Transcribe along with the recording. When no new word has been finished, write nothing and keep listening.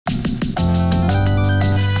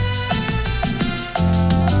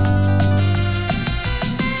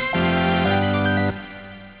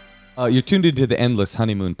You're tuned into the Endless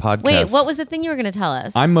Honeymoon Podcast. Wait, what was the thing you were going to tell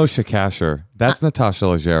us? I'm Moshe Kasher. That's Natasha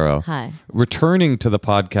Leggero. Hi. Returning to the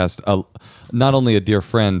podcast, not only a dear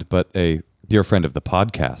friend, but a dear friend of the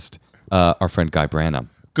podcast, our friend Guy Branum.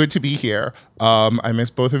 Good to be here. I miss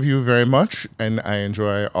both of you very much, and I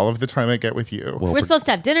enjoy all of the time I get with you. We're supposed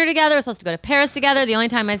to have dinner together. We're supposed to go to Paris together. The only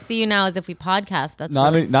time I see you now is if we podcast. That's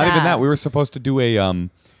not really not even sad. that. We were supposed to do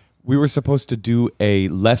a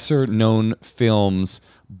lesser known films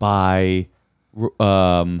by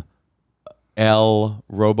L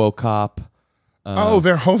RoboCop.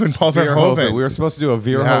 Verhoeven, Paul Verhoeven. We were supposed to do a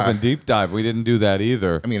Verhoeven deep dive. We didn't do that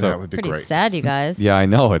either. I mean, so, that would be Pretty great. sad, you guys. Yeah, I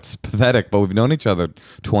know. It's pathetic, but we've known each other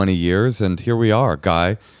 20 years, and here we are,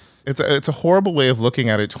 Guy. It's a horrible way of looking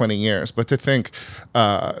at it, 20 years, but to think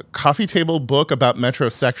coffee table book about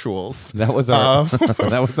metrosexuals. That was our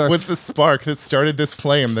was the spark that started this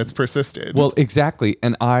flame that's persisted. Well, exactly.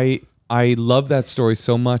 And I love that story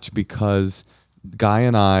so much because Guy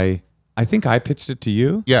and I think I pitched it to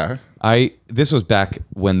you. Yeah. This was back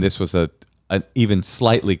when this was an even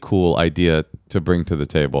slightly cool idea to bring to the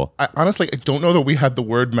table. Honestly, I don't know that we had the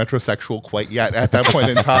word metrosexual quite yet at that point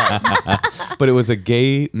in time. But it was a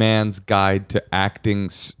gay man's guide to acting.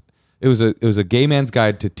 It was a gay man's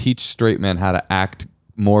guide to teach straight men how to act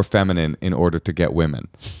more feminine in order to get women.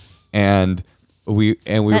 And we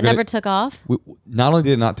never took off? Not only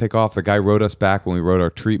did it not take off, the guy wrote us back when we wrote our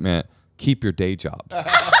treatment, keep your day jobs.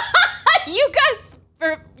 You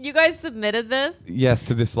guys submitted this? Yes,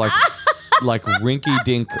 to this like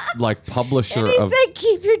rinky-dink like publisher And he said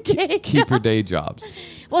keep your day jobs.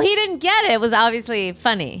 Well, he didn't get it. It was obviously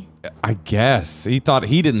funny. I guess he thought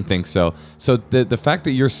he didn't think so. So the fact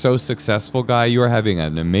that you're so successful, Guy, you are having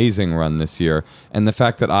an amazing run this year, and the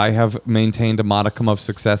fact that I have maintained a modicum of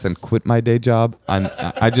success and quit my day job,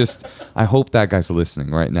 I hope that guy's listening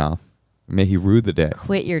right now. May he rue the day.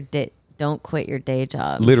 Don't quit your day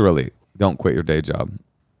job. Literally, don't quit your day job.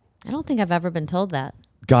 I don't think I've ever been told that.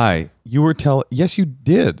 Guy, yes, you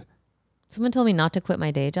did. Someone told me not to quit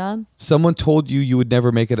my day job. Someone told you would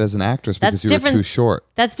never make it as an actress because you were too short.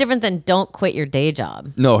 That's different than don't quit your day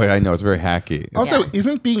job. No, I know. It's very hacky. Also,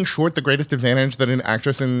 isn't being short the greatest advantage that an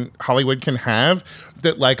actress in Hollywood can have?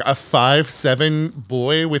 That like a 5'7"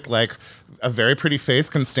 boy with like a very pretty face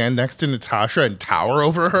can stand next to Natasha and tower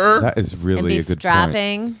over her? That is really and be a good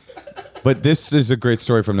strapping. point. But this is a great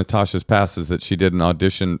story from Natasha's past, is that she did an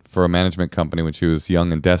audition for a management company when she was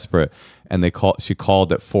young and desperate, and she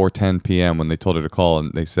called at 4:10 p.m. when they told her to call,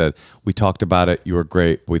 and they said, "We talked about it. You were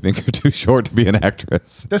great. We think you're too short to be an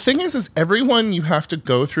actress." The thing is everyone you have to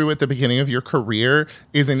go through at the beginning of your career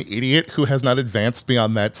is an idiot who has not advanced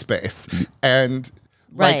beyond that space. And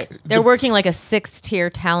right. They're working like a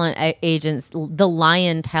 6-tier talent agents, the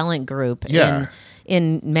Lion Talent Group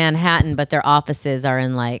in Manhattan, but their offices are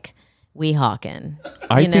in like Weehawken.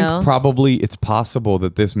 I think probably it's possible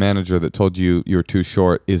that this manager that told you you're too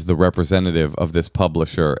short is the representative of this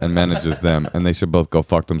publisher and manages them, and they should both go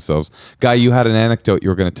fuck themselves. Guy, you had an anecdote you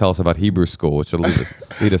were going to tell us about Hebrew school, which will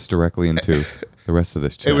lead us directly into the rest of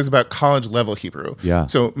this chat. It was about college level Hebrew. Yeah.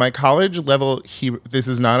 So my college level Hebrew, this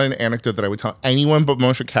is not an anecdote that I would tell anyone but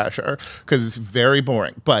Moshe Kasher because it's very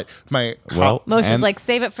boring. But Moshe's like,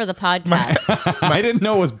 save it for the podcast. I didn't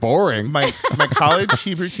know it was boring. My college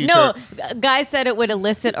Hebrew teacher. No, Guy said it would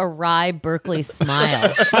elicit a wry Berkeley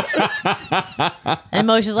smile. And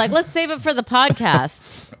Moshe's like, let's save it for the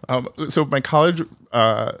podcast. So my college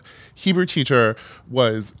Hebrew teacher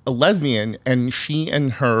was a lesbian, and she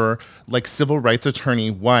and her like civil rights attorney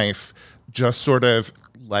wife just sort of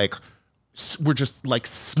like were just like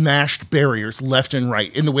smashed barriers left and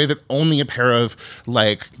right in the way that only a pair of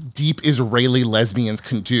like deep Israeli lesbians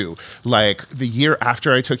can do. Like the year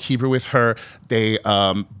after I took Hebrew with her, they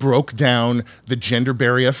broke down the gender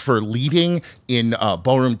barrier for leading in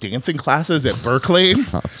ballroom dancing classes at Berkeley.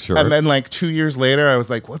 Sure. And then like 2 years later, I was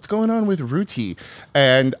like, what's going on with Ruti?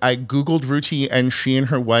 And I Googled Ruti, and she and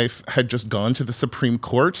her wife had just gone to the Supreme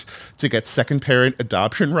Court to get second parent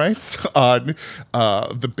adoption rights on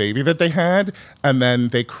the baby that they had. And then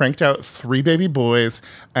they cranked out 3 baby boys.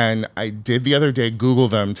 And I did the other day Google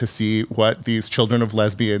them to see what these children of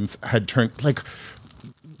lesbians had turned, like,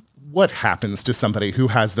 what happens to somebody who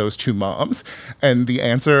has those 2 moms? And the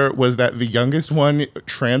answer was that the youngest one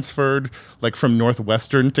transferred like from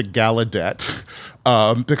Northwestern to Gallaudet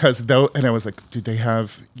because and I was like, did they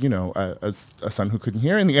have, a son who couldn't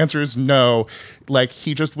hear? And the answer is no. Like,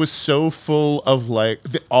 he just was so full of like,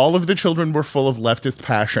 all of the children were full of leftist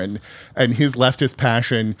passion, and his leftist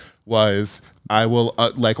passion was I will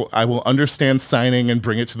I will understand signing and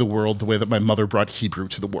bring it to the world the way that my mother brought Hebrew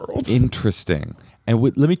to the world. Interesting. And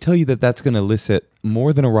let me tell you that's going to elicit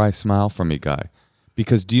more than a wry smile from me, Guy.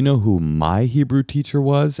 Because do you know who my Hebrew teacher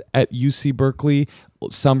was at UC Berkeley,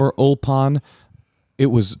 Summer Ulpan? It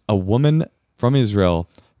was a woman from Israel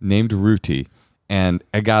named Ruti. And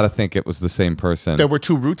I got to think it was the same person. There were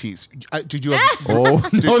two Rutis. Did you have...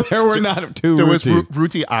 There were not two There Rutis. was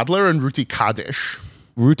Ruti Adler and Ruti Kaddish.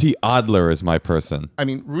 Ruti Adler is my person. I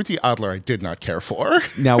mean, Ruti Adler I did not care for.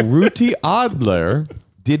 Now, Ruti Adler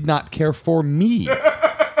did not care for me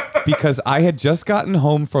because I had just gotten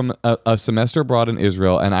home from a semester abroad in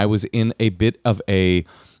Israel, and I was in a bit of a,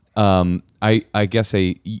 I guess,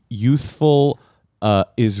 a youthful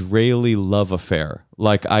Israeli love affair.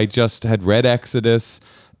 Like, I just had read Exodus,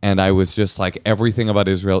 and I was just like, everything about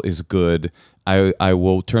Israel is good. I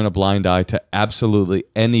will turn a blind eye to absolutely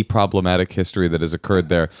any problematic history that has occurred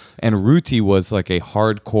there. And Ruti was like a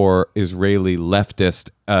hardcore Israeli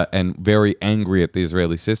leftist and very angry at the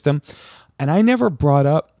Israeli system. And I never brought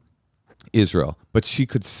up Israel, but she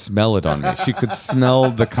could smell it on me. She could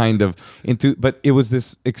smell the kind of but it was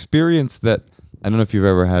this experience that, I don't know if you've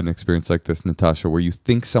ever had an experience like this, Natasha, where you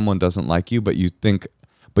think someone doesn't like you, but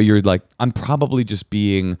you're like, I'm probably just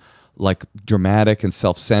being like dramatic and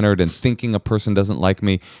self-centered and thinking a person doesn't like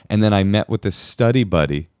me. And then I met with this study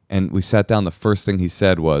buddy and we sat down. The first thing he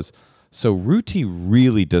said was, so Ruti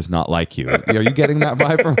really does not like you. Are you getting that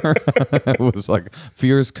vibe from her? It was like,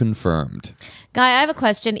 fears confirmed. Guy, I have a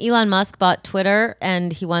question. Elon Musk bought Twitter,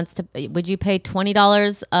 and he wants to. Would you pay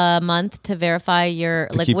 $20 a month to verify your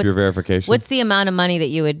keep your verification? What's the amount of money that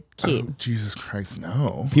you would keep? Oh, Jesus Christ,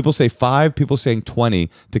 no. People say 5. People saying 20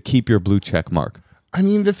 to keep your blue check mark. I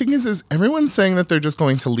mean, the thing is everyone's saying that they're just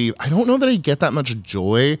going to leave. I don't know that I get that much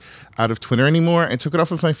joy out of Twitter anymore. I took it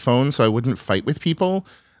off of my phone so I wouldn't fight with people.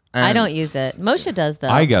 I don't use it. Moshe does, though.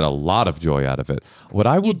 I get a lot of joy out of it. What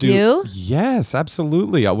I will do? Yes,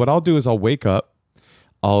 absolutely. What I'll do is I'll wake up,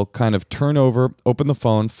 I'll kind of turn over, open the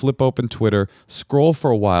phone, flip open Twitter, scroll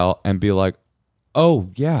for a while, and be like, oh,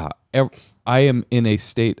 yeah, I am in a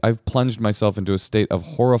state, I've plunged myself into a state of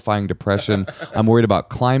horrifying depression. I'm worried about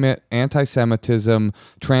climate, anti-Semitism,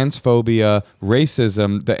 transphobia,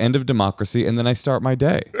 racism, the end of democracy, and then I start my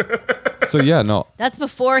day. So yeah, no. That's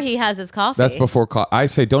before he has his coffee. That's before I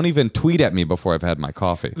say, don't even tweet at me before I've had my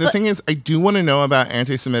coffee. The thing is, I do want to know about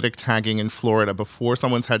anti-Semitic tagging in Florida before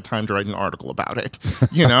someone's had time to write an article about it.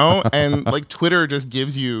 You know? And like Twitter just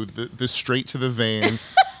gives you the straight to the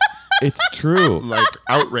veins. It's true. Like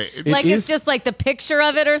outrage. It's just like the picture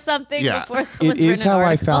of it or something before someone's It is written an how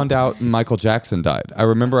I article. found out Michael Jackson died. I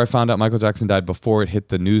remember I found out Michael Jackson died before it hit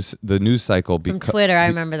the news cycle. From Twitter, I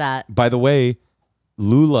remember that. By the way,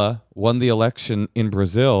 Lula won the election in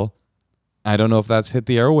Brazil. I don't know if that's hit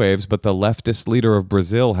the airwaves, but the leftist leader of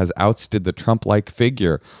Brazil has ousted the Trump-like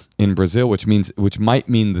figure in Brazil, which might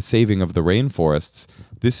mean the saving of the rainforests.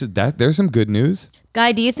 There's some good news.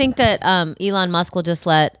 Guy, do you think that Elon Musk will just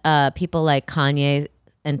let people like Kanye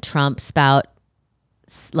and Trump spout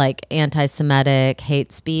like anti-Semitic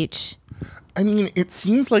hate speech? I mean, it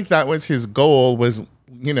seems like that was his goal, was,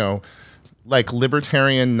 like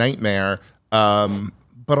libertarian nightmare.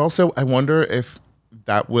 But also, I wonder if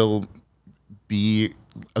that will be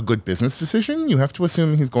a good business decision. You have to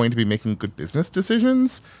assume he's going to be making good business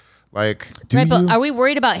decisions. Like, but are we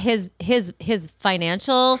worried about his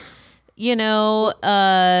financial,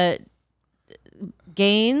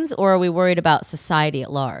 gains, or are we worried about society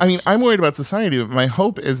at large? I mean, I'm worried about society, but my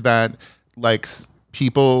hope is that like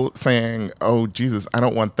people saying, "Oh, Jesus, I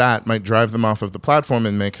don't want that," might drive them off of the platform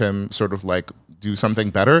and make him sort of like do something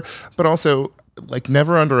better. But also, like,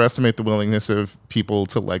 never underestimate the willingness of people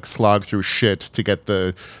to like slog through shit to get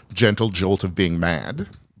the gentle jolt of being mad.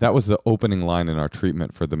 That was the opening line in our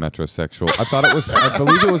treatment for the metrosexual. I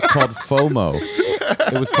believe it was called FOMO.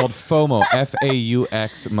 It was called FOMO,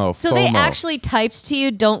 FAUX-MO. So FOMO. they actually typed to you,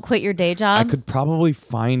 "Don't quit your day job"? I could probably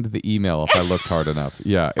find the email if I looked hard enough.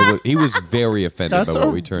 Yeah, he was very offended That's by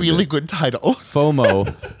what we turned really in. good title.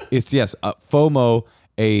 FOMO. It's FOMO,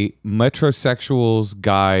 a metrosexual's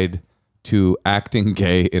guide to acting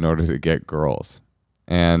gay in order to get girls.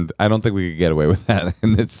 And I don't think we could get away with that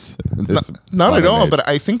in this Not at all, age. but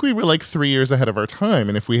I think we were like 3 years ahead of our time.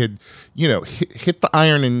 And if we had, hit the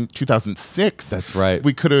iron in 2006, that's right,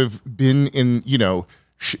 we could have been in,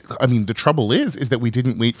 I mean, the trouble is that we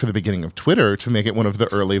didn't wait for the beginning of Twitter to make it one of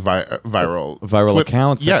the early viral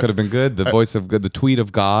accounts. Yes. That could have been good. The voice of good, the tweet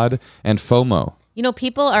of God, and FOMO.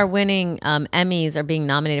 People are winning Emmys, or being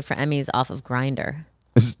nominated for Emmys off of Grindr.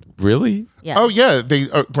 Really? Yeah. Oh yeah,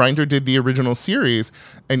 Grindr did the original series,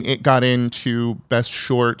 and it got into Best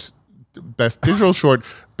Short best digital short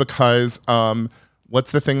because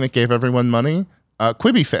what's the thing that gave everyone money?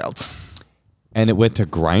 Quibi failed. And it went to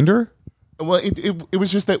Grindr? Well, it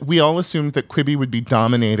was just that we all assumed that Quibi would be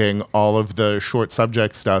dominating all of the short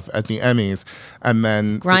subject stuff at the Emmys, and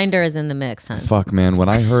then Grindr is in the mix, huh? Fuck, man. When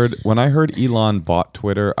I heard Elon bought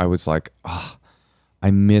Twitter, I was like, oh, I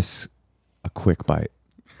miss a quick bite.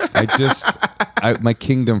 My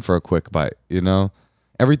kingdom for a quick bite, you know?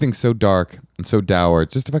 Everything's so dark and so dour.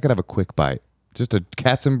 Just if I could have a quick bite. Just a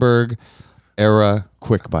Katzenberg era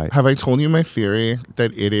quick bite. Have I told you my theory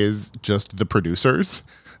that it is just the producers?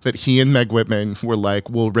 That he and Meg Whitman were like,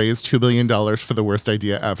 we'll raise $2 billion for the worst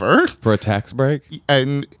idea ever. For a tax break?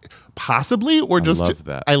 And possibly, or I just, love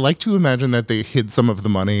that. I like to imagine that they hid some of the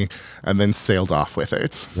money and then sailed off with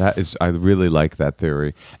it. I really like that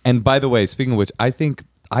theory. And by the way, speaking of which, I think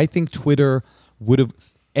Twitter would have,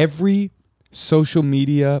 every social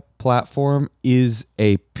media platform is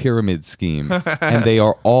a pyramid scheme and they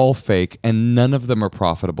are all fake and none of them are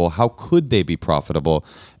profitable. How could they be profitable?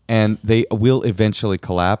 And they will eventually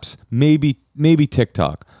collapse. Maybe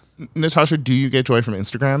TikTok. Natasha, do you get joy from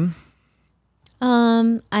Instagram?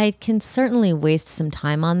 I can certainly waste some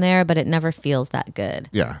time on there, but it never feels that good.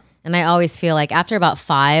 Yeah. And I always feel like after about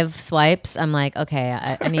 5 swipes, I'm like, okay,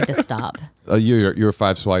 I need to stop. You're a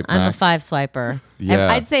 5 swipe max? I'm a 5 swiper.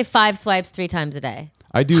 Yeah. I'd say 5 swipes 3 times a day.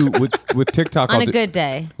 I do with TikTok. On a good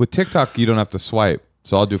day. With TikTok, you don't have to swipe.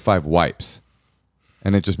 So I'll do 5 wipes.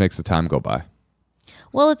 And it just makes the time go by.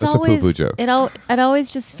 Well, it's that's always a poo-poo joke. It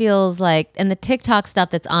always just feels like, and the TikTok stuff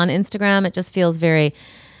that's on Instagram, it just feels very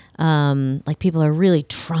like people are really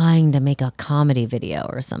trying to make a comedy video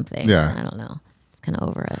or something. Yeah. I don't know. It's kind of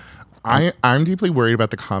over it. I'm deeply worried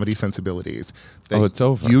about the comedy sensibilities that it's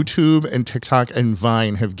over. YouTube and TikTok and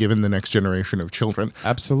Vine have given the next generation of children.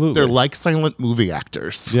 Absolutely. They're like silent movie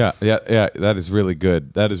actors. Yeah. That is really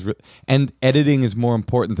good. And editing is more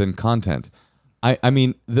important than content. I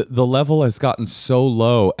mean, the level has gotten so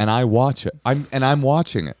low, and I watch it. I'm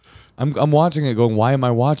watching it. I'm watching it, going, why am I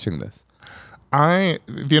watching this?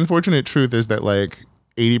 The unfortunate truth is that like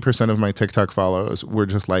 80% of my TikTok follows were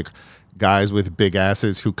just like guys with big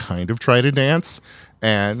asses who kind of try to dance,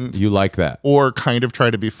 and you like that, or kind of try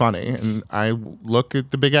to be funny. And I look at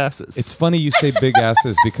the big asses. It's funny you say big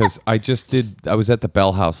asses because I was at the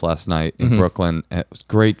Bell House last night in Brooklyn. It was a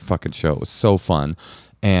great fucking show. It was so fun.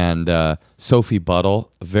 And Sophie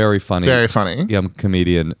Buttle, very funny. Very funny. Young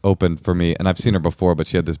comedian, opened for me. And I've seen her before, but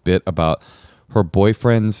she had this bit about her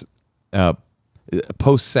boyfriend's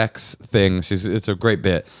post-sex thing. It's a great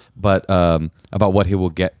bit, but about what he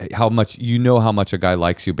will get, how much a guy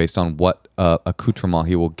likes you based on what accoutrement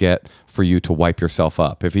he will get for you to wipe yourself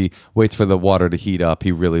up. If he waits for the water to heat up,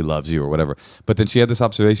 he really loves you or whatever. But then she had this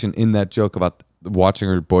observation in that joke about watching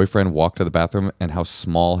her boyfriend walk to the bathroom and how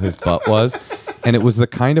small his butt was. And it was the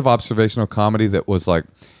kind of observational comedy that was like,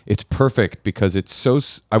 it's perfect because it's so,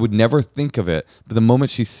 I would never think of it. But the moment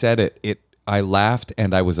she said it, I laughed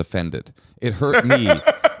and I was offended. It hurt me.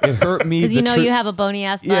 It hurt me. Because you have a bony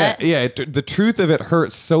ass butt. Yeah. The truth of it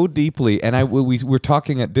hurt so deeply. And we were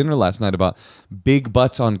talking at dinner last night about big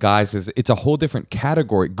butts on guys. It's a whole different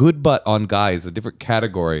category. Good butt on guys is a different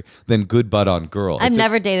category than good butt on girls. I've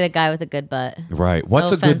never dated a guy with a good butt. Right. What's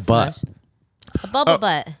No a good offense, butt? Moshe. A bubble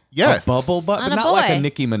butt. Yes. A bubble butt? On But a not like boy. a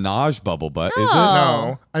Nicki Minaj bubble butt, is it?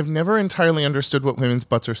 No, I've never entirely understood what women's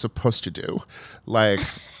butts are supposed to do. Like,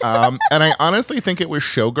 and I honestly think it was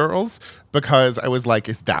Showgirls because I was like,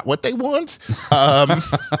 is that what they want?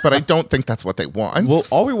 But I don't think that's what they want. Well,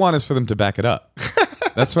 all we want is for them to back it up.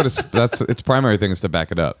 That's its primary thing is to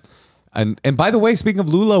back it up. And by the way, speaking of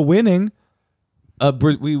Lula winning,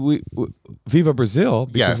 we Viva Brazil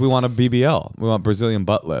because Yes. we want a BBL. We want Brazilian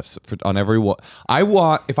butt lifts on every one. I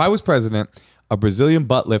want, if I was president, a Brazilian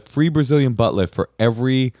butt lift, free Brazilian butt lift for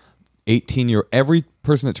every every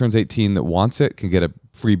person that turns 18 that wants it can get a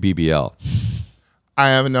free BBL. I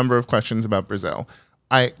have a number of questions about Brazil.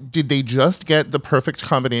 Did they just get the perfect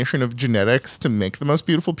combination of genetics to make the most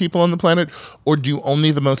beautiful people on the planet, or do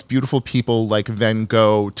only the most beautiful people like then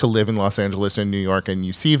go to live in Los Angeles and New York and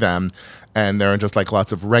you see them, and there are just like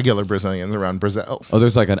lots of regular Brazilians around Brazil? Oh,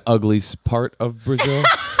 there's like an ugly part of Brazil.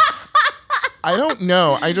 I don't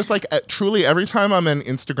know. I just like truly every time I'm on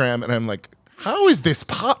Instagram and I'm like, how is this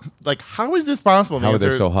possible? The How are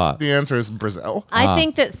they so hot? The answer is Brazil. I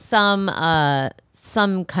think that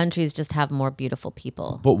some countries just have more beautiful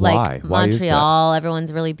people. But why? Like Why is that? Montreal,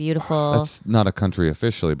 everyone's really beautiful. That's not a country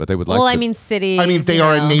officially, but they would like well, to. I mean cities. I mean, they you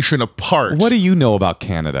are know. a nation apart. What do you know about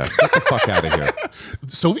Canada? Get the fuck out of here.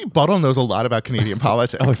 Sophie Buttle knows a lot about Canadian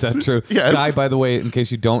politics. Oh, is that true? Yes. Guy, by the way, in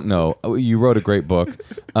case you don't know, you wrote a great book,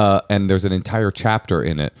 and there's an entire chapter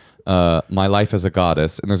in it My Life as a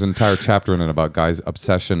Goddess, and there's an entire chapter in it about Guy's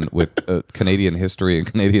obsession with Canadian history and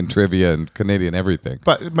Canadian trivia and Canadian everything.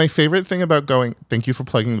 But my favorite thing about going, thank you for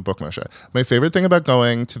plugging the book, Moshe. My favorite thing about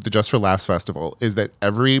going to the Just for Laughs Festival is that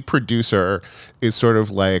every producer is sort of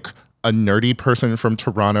like a nerdy person from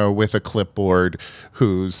Toronto with a clipboard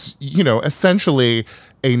who's, you know, essentially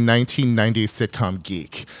a 1990s sitcom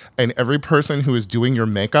geek. And every person who is doing your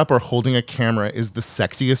makeup or holding a camera is the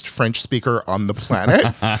sexiest French speaker on the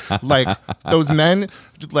planet. Like those men,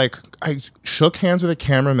 like I shook hands with a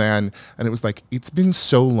cameraman and it was like, it's been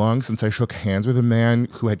so long since I shook hands with a man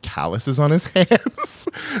who had calluses on his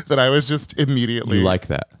hands that I was just immediately You like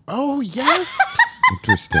that? Oh, yes.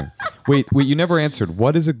 Interesting. Wait, you never answered.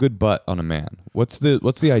 What is a good butt on a man? What's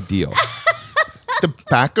the ideal? The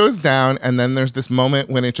back goes down, and then there's this moment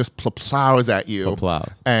when it just plows at you. Plow.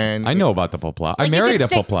 And I know about the plow. I Like, married a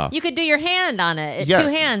plow. You could do your hand on it.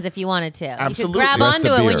 Yes. 2 hands if you wanted to. Absolutely. You could grab Rest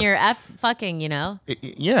onto of it when beer. you're fucking, you know?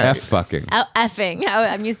 Yeah. F fucking. Effing.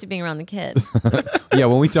 I'm used to being around the kid. Yeah,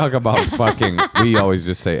 when we talk about fucking, we always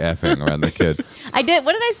just say effing around the kid. I did.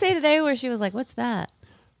 What did I say today where she was like, what's that?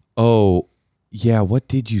 Oh, yeah. What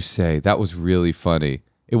did you say? That was really funny.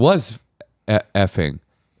 It was effing.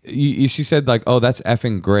 She said like, "Oh, that's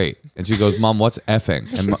effing great," and she goes, "Mom, what's effing?"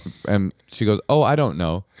 And she goes, "Oh, I don't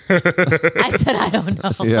know." I said, I don't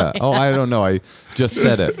know. Yeah. Oh, I don't know. I just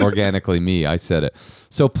said it organically. I said it.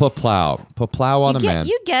 So plow on a man.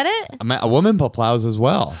 You get it? A woman plows as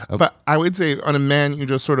well. But I would say on a man, you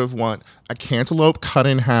just sort of want a cantaloupe cut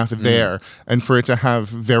in half there, and for it to have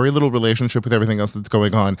very little relationship with everything else that's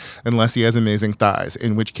going on, unless he has amazing thighs,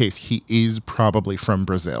 in which case he is probably from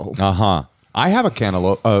Brazil. I have a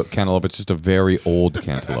cantaloupe. Cantaloupe. It's just a very old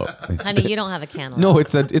cantaloupe. Honey, you don't have a cantaloupe. No,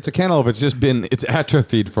 it's a cantaloupe. It's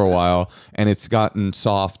atrophied for a while, and it's gotten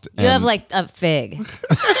soft. You have like a fig.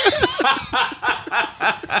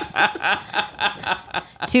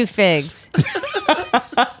 2 figs.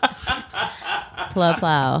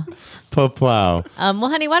 Plow. Plow. Well,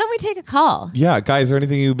 honey, why don't we take a call? Yeah, guys, is there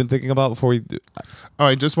anything you've been thinking about before we do? Oh,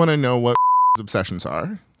 I just want to know what obsessions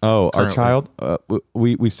are. Oh, currently. Our child?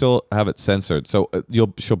 We still have it censored, so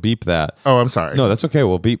she'll beep that. Oh, I'm sorry. No, that's okay.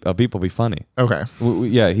 A beep will be funny. Okay.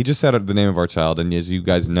 Yeah, he just said the name of our child, and as you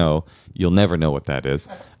guys know, you'll never know what that is.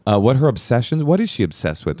 What her obsessions? What is she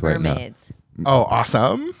obsessed with right now? Mermaids. Oh,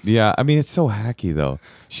 awesome. Yeah, I mean it's so hacky though.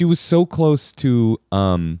 She was so close to.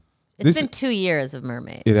 It's been 2 years of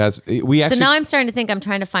mermaids. It has. We actually. So now I'm starting to think, I'm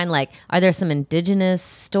trying to find like, are there some indigenous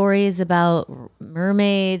stories about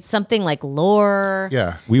mermaids? Something like lore?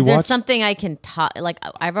 Yeah. Is there something I can talk? Like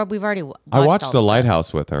we've already watched. I watched all The this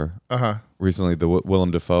Lighthouse with her. Recently, the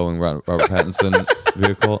Willem Dafoe and Robert Pattinson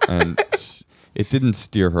vehicle, and it didn't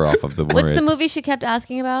steer her off of the. What's the mermaids. movie she kept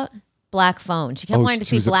asking about? Black Phone. She kept wanting to she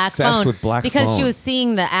see was Black obsessed Phone with Black because Phone. she was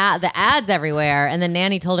seeing the ads everywhere, and the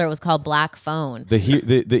nanny told her it was called Black Phone. The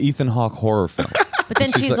Ethan Hawke horror film. But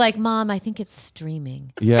then she's like, "Mom, I think it's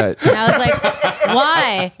streaming." Yeah. And I was like,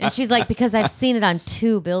 "Why?" And she's like, "Because I've seen it on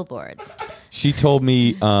 2 billboards." She told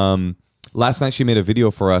me last night she made a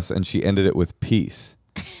video for us and she ended it with peace.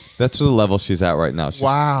 That's the level she's at right now.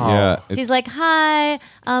 Wow. Yeah. She's like, "Hi,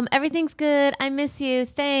 everything's good. I miss you.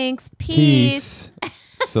 Thanks. Peace."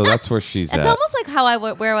 So that's where she's It's at. almost like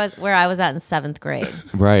how where I was at in 7th grade.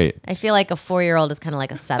 Right. I feel like a 4-year-old is kind of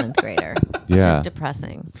like a 7th grader. Yeah. Just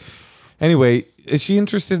depressing. Anyway, is she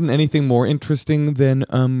interested in anything more interesting than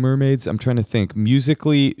mermaids? I'm trying to think.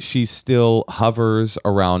 Musically, she still hovers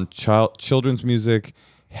around children's music,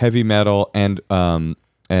 heavy metal, and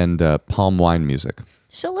palm wine music.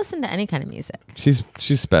 She'll listen to any kind of music. She's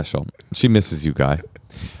special. She misses you, Guy.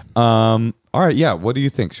 All right, yeah. What do you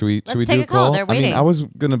think? Should we Let's do take a a call. call? They're waiting. I was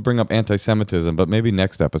gonna bring up anti-Semitism, but maybe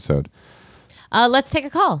next episode. Let's take a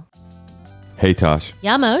call. Hey, Tosh.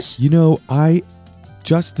 Yeah, Moshe. You know, I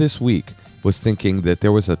just this week was thinking that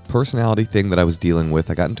there was a personality thing that I was dealing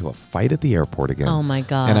with. I got into a fight at the airport again. Oh my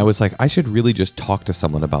God. And I was like, I should really just talk to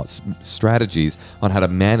someone about strategies on how to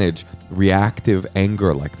manage reactive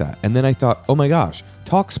anger like that. And then I thought, oh my gosh,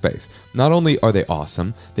 Talkspace. Not only are they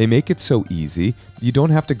awesome, they make it so easy. You don't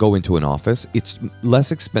have to go into an office. It's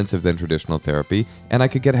less expensive than traditional therapy, and I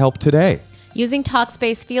could get help today. Using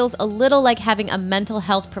Talkspace feels a little like having a mental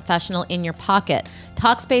health professional in your pocket.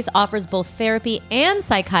 Talkspace offers both therapy and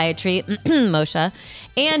psychiatry, Moshe,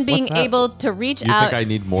 and being What's that? able to reach You out. think I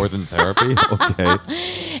need more than therapy? Okay.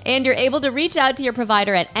 And you're able to reach out to your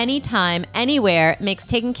provider at any time, anywhere. It makes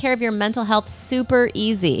taking care of your mental health super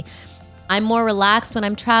easy. I'm more relaxed when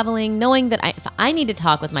I'm traveling, knowing that if I need to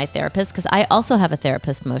talk with my therapist, because I also have a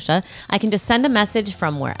therapist, Moshe, I can just send a message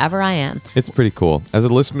from wherever I am. It's pretty cool. As a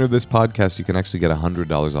listener of this podcast, you can actually get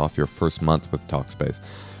 $100 off your first month with Talkspace.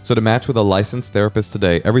 So to match with a licensed therapist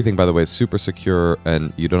today, everything, by the way, is super secure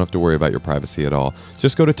and you don't have to worry about your privacy at all.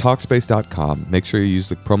 Just go to Talkspace.com. Make sure you use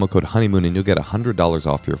the promo code honeymoon and you'll get $100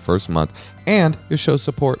 off your first month and your show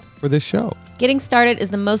support for this show. Getting started is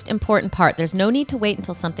the most important part. There's no need to wait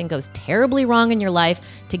until something goes terribly wrong in your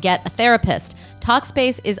life to get a therapist.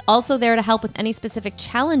 Talkspace is also there to help with any specific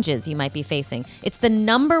challenges you might be facing. It's the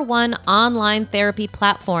 #1 online therapy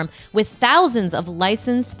platform with thousands of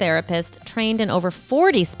licensed therapists trained in over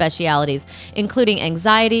 40 specialities, including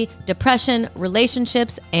anxiety, depression,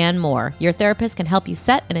 relationships, and more. Your therapist can help you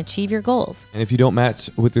set and achieve your goals. And if you don't match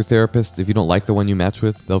with your therapist, if you don't like the one you match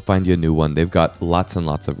with, they'll find you a new one. They've got lots and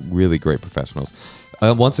lots of really great professionals.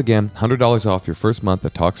 Once again, $100 off your first month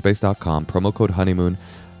at Talkspace.com. Promo code honeymoon.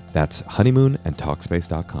 That's honeymoon and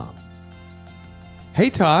Talkspace.com. Hey,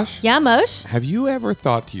 Tosh. Yeah, Moshe? Have you ever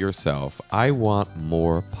thought to yourself, I want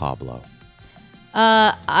more Pablo?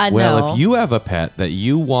 No. Well, if you have a pet that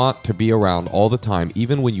you want to be around all the time,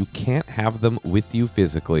 even when you can't have them with you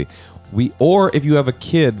physically, or if you have a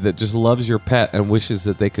kid that just loves your pet and wishes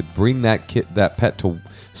that they could bring that pet to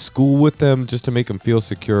school with them just to make them feel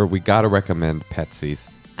secure, we got to recommend Petsies.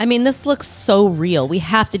 I mean, this looks so real. We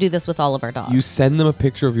have to do this with all of our dogs. You send them a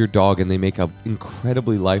picture of your dog and they make an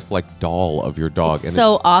incredibly lifelike doll of your dog. It's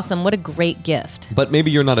so awesome. What a great gift. But maybe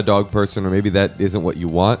you're not a dog person, or maybe that isn't what you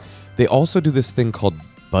want. They also do this thing called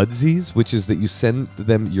Budsies, which is that you send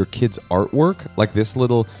them your kid's artwork, like this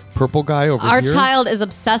little purple guy over Our here. child is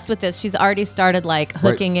obsessed with this. She's already started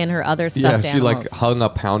hooking in her other stuffed she animals. hung a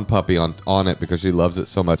pound puppy on it because she loves it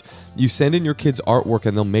so much. You send in your kid's artwork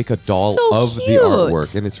and they'll make a doll of the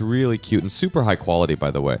artwork, and it's really cute and super high quality, by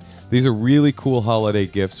the way. These are really cool holiday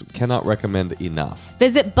gifts. Cannot recommend enough.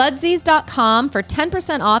 Visit budsies.com for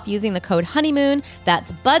 10% off using the code honeymoon.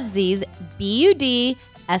 That's Budsies, BUDSIES.com,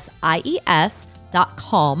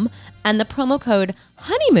 and the promo code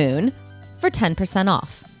honeymoon for 10%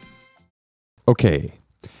 off. Okay,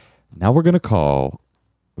 now we're going to call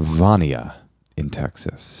Vanya in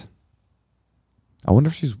Texas. I wonder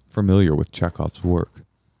if she's familiar with Chekhov's work.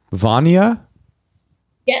 Vanya?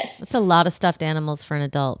 Yes. That's a lot of stuffed animals for an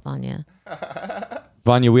adult, Vanya.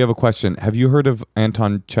 Vanya, we have a question. Have you heard of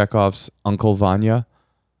Anton Chekhov's Uncle Vanya?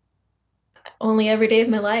 Only every day of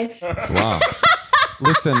my life. Wow.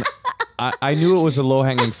 Listen, I knew it was a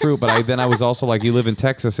low-hanging fruit, but then I was also like, you live in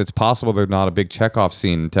Texas. It's possible there's not a big Chekhov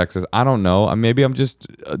scene in Texas. I don't know. Maybe I'm just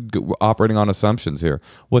operating on assumptions here.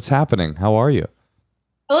 What's happening? How are you?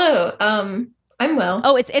 Hello. I'm well.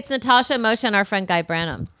 Oh, it's Natasha, Moshe, and our friend Guy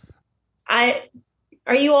Branum.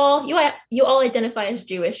 Are you all identify as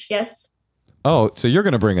Jewish? Yes. Oh, so you're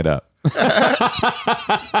going to bring it up.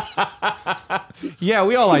 Yeah,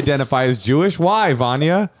 we all identify as Jewish. Why,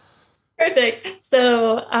 Vanya? Perfect.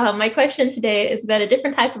 So my question today is about a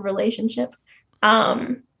different type of relationship.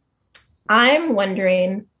 I'm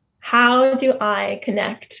wondering, how do I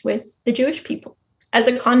connect with the Jewish people as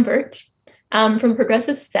a convert from a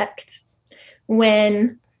progressive sect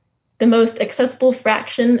when the most accessible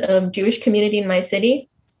fraction of Jewish community in my city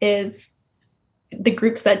is the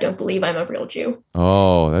groups that don't believe I'm a real Jew?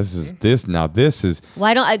 Oh, this is.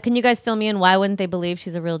 Why don't can you guys fill me in? Why wouldn't they believe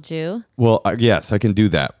she's a real Jew? Well, yes, I can do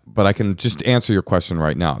that, but I can just answer your question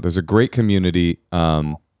right now. There's a great community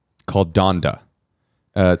called Donda.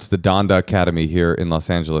 It's the Donda Academy here in Los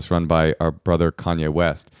Angeles, run by our brother Kanye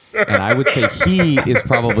West. And I would say he is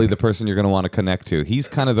probably the person you're going to want to connect to. He's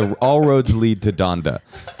kind of all roads lead to Donda.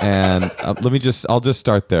 And I'll just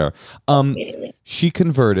start there. She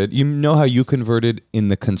converted. You know how you converted in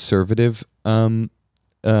the conservative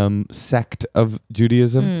sect of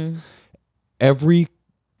Judaism? Every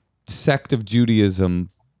sect of Judaism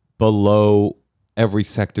below every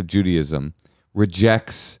sect of Judaism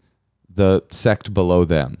rejects the sect below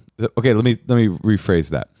them. Okay, let me rephrase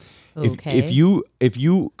that. Okay. If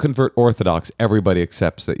you convert Orthodox, everybody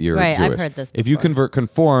accepts that you're right, Jewish. I've heard this before. If you convert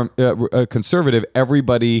conservative,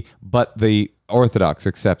 everybody but the Orthodox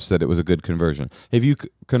accepts that it was a good conversion. If you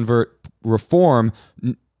convert Reform,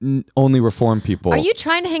 only Reform people. Are you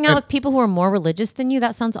trying to hang out with people who are more religious than you?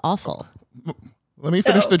 That sounds awful. Let me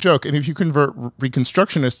finish the joke. And if you convert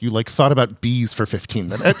Reconstructionist, you thought about bees for 15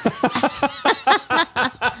 minutes.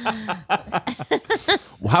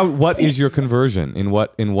 What is your conversion? In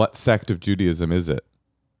what sect of Judaism is it?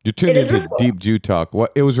 You're tuning into Reform. deep Jew talk.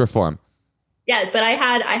 It was Reform. Yeah, but I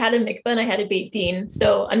had a mikveh and I had a Beit Din.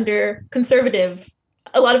 So under conservative,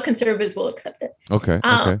 a lot of conservatives will accept it. Okay.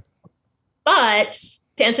 But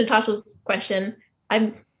to answer Natasha's question,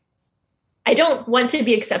 I don't want to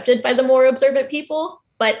be accepted by the more observant people,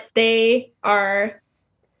 but they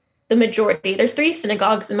the majority. There's 3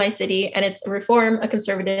 synagogues in my city, and it's a Reform, a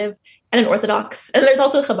Conservative, and an Orthodox. And there's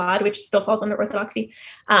also Chabad, which still falls under Orthodoxy.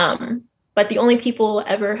 But the only people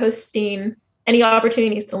ever hosting any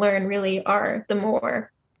opportunities to learn really are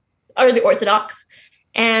the Orthodox.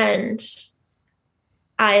 And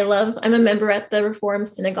I'm a member at the Reform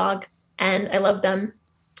Synagogue, and I love them.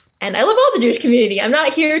 And I love all the Jewish community. I'm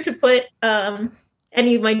not here to put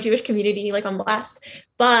any of my Jewish community like on blast,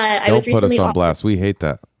 but I was recently put us on blast. We hate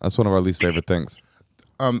that. That's one of our least favorite things.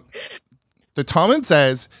 The Talmud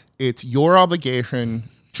says it's your obligation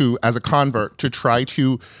to, as a convert, to try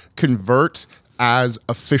to convert as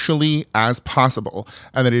officially as possible,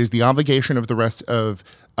 and that it is the obligation of the rest of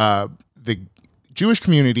the Jewish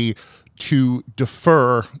community to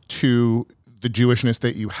defer to the Jewishness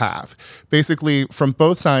that you have. Basically, from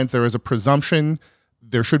both sides,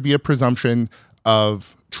 there should be a presumption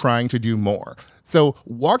of trying to do more. So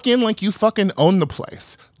walk in like you fucking own the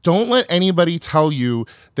place. Don't let anybody tell you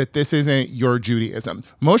that this isn't your Judaism.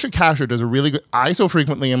 Moshe Kasher does a really good, I so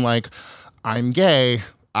frequently am like, I'm gay,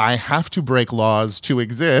 I have to break laws to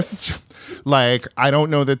exist. Like, I don't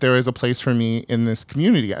know that there is a place for me in this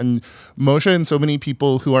community. And Moshe and so many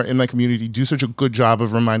people who are in my community do such a good job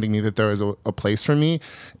of reminding me that there is a place for me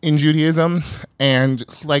in Judaism. And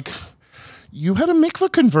like, you had a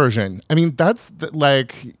mikvah conversion. I mean, that's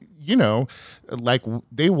like, you know, like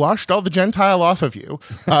they washed all the Gentile off of you.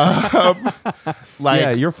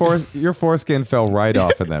 Yeah, your foreskin fell right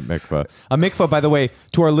off in that mikvah. A mikvah, by the way,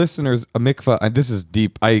 to our listeners, a mikvah, and this is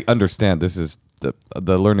deep. I understand this is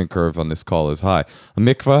the learning curve on this call is high. A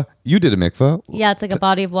mikvah, you did a mikvah. Yeah, it's like a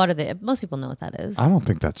body of water. That most people know what that is. I don't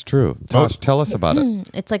think that's true. Tosh, tell us about it.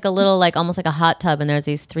 It's like a little, like almost like a hot tub, and there's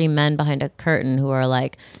these 3 men behind a curtain who are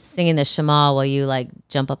like singing the Shema while you like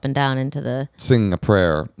jump up and down into the singing a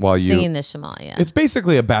prayer while you singing the Shema. Yeah, it's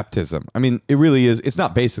basically a baptism. I mean, it really is. It's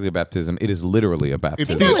not basically a baptism. It is literally a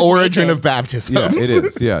baptism. It's the origin of baptism. Yeah, it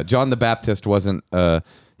is. Yeah, John the Baptist wasn't.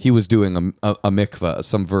 He was doing a mikvah,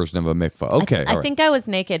 some version of a mikvah. Okay, I think I was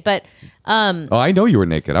naked, but oh, I know you were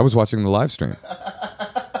naked. I was watching the live stream.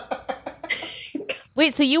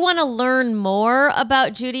 Wait, so you want to learn more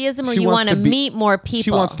about Judaism, or you want to meet more people? She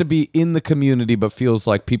wants to be in the community, but feels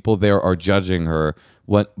like people there are judging her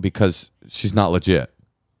because she's not legit.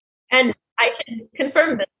 And I can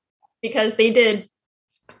confirm this because they did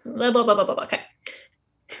blah, blah, blah, blah, blah. Okay.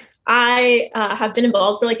 I have been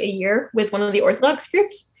involved for like a year with one of the Orthodox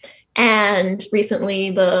groups. And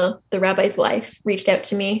recently the rabbi's wife reached out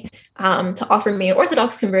to me to offer me an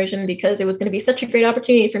Orthodox conversion because it was going to be such a great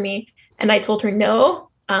opportunity for me. And I told her no,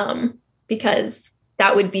 because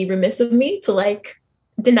that would be remiss of me to like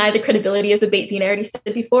deny the credibility of the Beit Din I already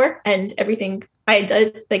said before and everything I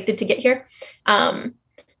did to get here. And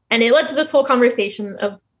it led to this whole conversation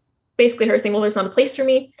of basically her saying, well, there's not a place for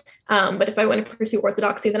me. But if I want to pursue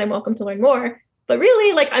Orthodoxy, then I'm welcome to learn more. But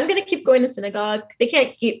really, like, I'm going to keep going to synagogue. They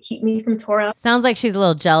can't keep me from Torah. Sounds like she's a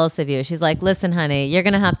little jealous of you. She's like, listen, honey, you're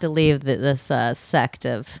going to have to leave this sect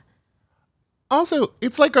of... Also,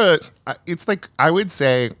 it's like I would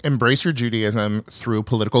say, embrace your Judaism through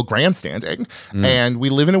political grandstanding. And we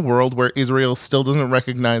live in a world where Israel still doesn't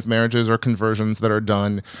recognize marriages or conversions that are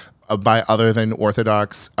done by other than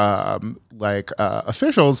Orthodox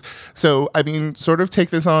officials. So, I mean, sort of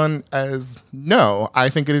take this on as no. I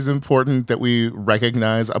think it is important that we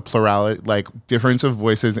recognize a plurality, like difference of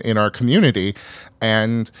voices in our community,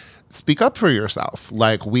 and speak up for yourself.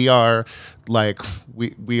 Like we are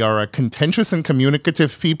a contentious and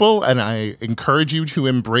communicative people, and I encourage you to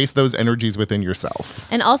embrace those energies within yourself.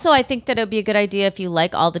 And also, I think that it would be a good idea if you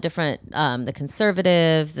like all the different, the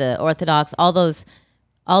conservative, the Orthodox, all those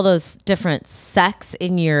different sects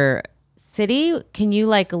in your city. Can you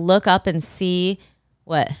like look up and see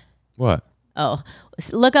what? Oh,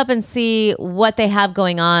 look up and see what they have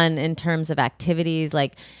going on in terms of activities,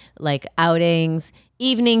 like outings,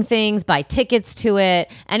 evening things, buy tickets to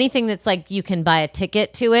it, anything that's like you can buy a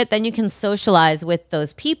ticket to it, then you can socialize with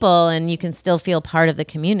those people and you can still feel part of the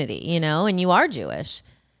community, you know, and you are Jewish.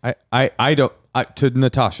 I don't, to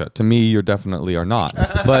Natasha, to me, you definitely are not.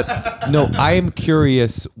 But no, I am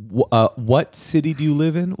curious, what city do you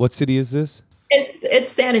live in? What city is this?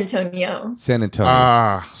 It's San Antonio. San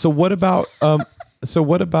Antonio. So what about,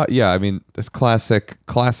 yeah, I mean, this classic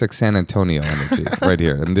San Antonio energy right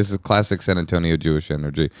here. And this is classic San Antonio Jewish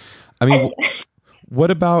energy. I mean, what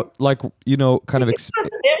about like, you know, kind of... San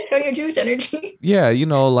Antonio Jewish energy. Yeah, you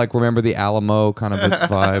know, like remember the Alamo kind of a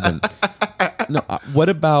vibe. And no, what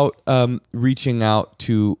about reaching out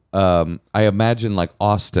to, I imagine like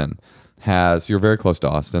Austin you're very close to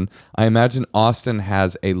Austin. I imagine Austin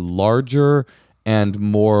has a larger and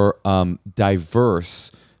more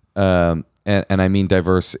diverse and I memean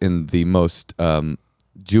diverse in the most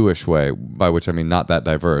Jewish way, by which I mean not that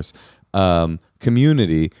diverse,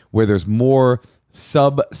 community where there's more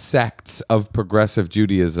subsects of progressive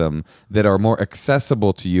Judaism that are more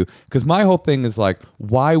accessible to you. Because my whole thing is like,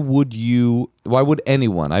 why would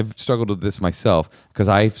anyone, I've struggled with this myself, because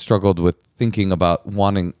I've struggled with thinking about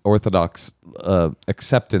wanting Orthodox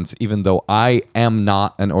acceptance, even though I am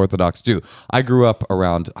not an Orthodox Jew. I grew up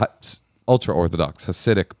around ultra-Orthodox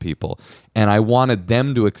Hasidic people, and I wanted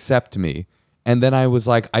them to accept me. And then I was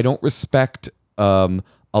like, I don't respect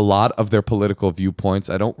a lot of their political viewpoints.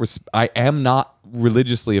 I am not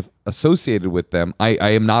religiously associated with them. I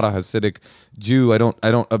am not a Hasidic Jew. I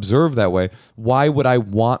don't observe that way. Why would I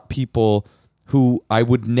want people who I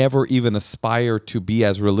would never even aspire to be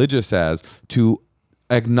as religious as to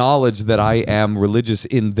acknowledge that I am religious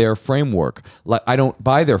in their framework? Like, I don't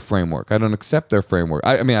buy their framework. I don't accept their framework.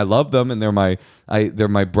 I mean, I love them, and they're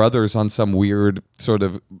my brothers on some weird sort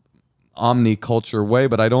of omni-culture way,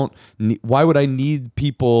 but I don't why would I need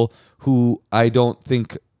people who I don't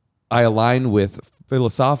think I align with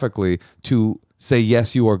philosophically to say,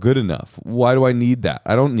 yes, you are good enough? Why do I need that?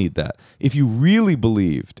 I don't need that. If you really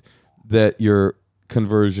believed that your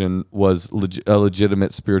conversion was a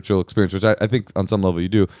legitimate spiritual experience, which I think on some level you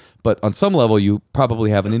do, but on some level you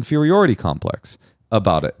probably have an inferiority complex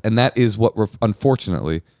about it. And that is what,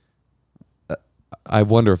 unfortunately, I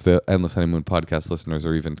wonder if the Endless Honeymoon podcast listeners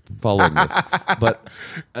are even following this. But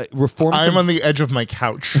reform. I'm on the edge of my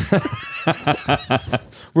couch.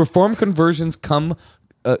 Reform conversions come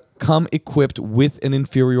equipped with an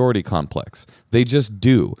inferiority complex. They just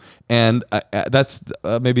do, and that's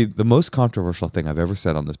maybe the most controversial thing I've ever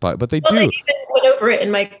said on this podcast. But they do. I even went over it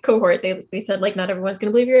in my cohort. They said, like, not everyone's going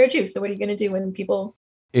to believe you're a Jew. So what are you going to do when people?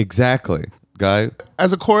 Exactly. Guy?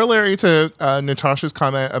 As a corollary to Natasha's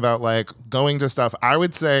comment about like going to stuff, I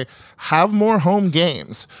would say have more home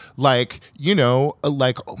games. Like,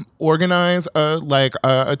 like organize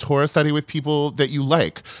a Torah study with people that you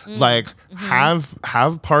like. Like have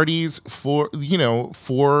parties for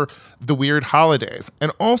the weird holidays.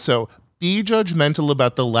 And also be judgmental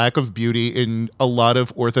about the lack of beauty in a lot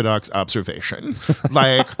of Orthodox observation.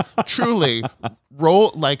 Like, truly,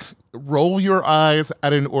 roll your eyes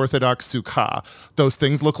at an Orthodox sukkah. Those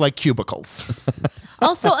things look like cubicles.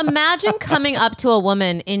 Also, imagine coming up to a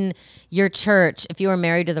woman in your church, if you were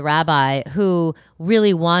married to the rabbi, who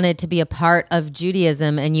really wanted to be a part of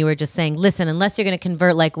Judaism, and you were just saying, listen, unless you're going to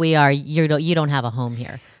convert like we are, you don't have a home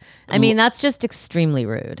here. I mean, that's just extremely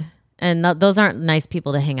rude. And those aren't nice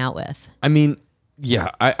people to hang out with. I mean, yeah,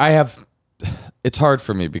 I have... It's hard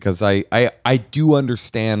for me because I do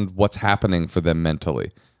understand what's happening for them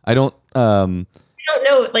mentally. I don't know,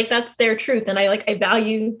 like, that's their truth. And I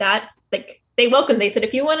value that. Like, they welcome. They said,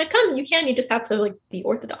 if you want to come, you can. You just have to, like, be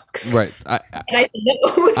Orthodox. Right. And I said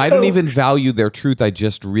no. I don't even value their truth. I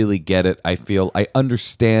just really get it. I feel I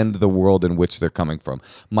understand the world in which they're coming from.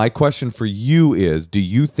 My question for you is, do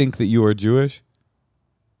you think that you are Jewish?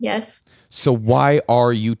 Yes. So why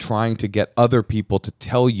are you trying to get other people to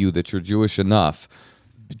tell you that you're Jewish enough?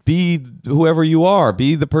 Be whoever you are.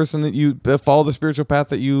 Be the person that you follow the spiritual path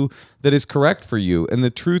that is correct for you. And the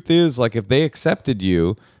truth is, like, if they accepted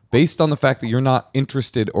you based on the fact that you're not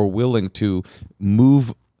interested or willing to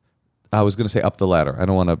move, I was going to say up the ladder. I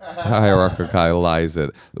don't want to hierarchicalize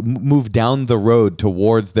it. Move down the road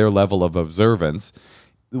towards their level of observance.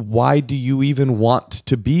 Why do you even want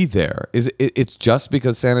to be there? It's just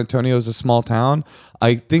because San Antonio is a small town?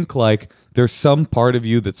 I think like there's some part of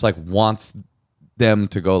you that's like wants them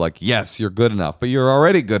to go like, yes, you're good enough, but you're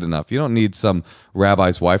already good enough. You don't need some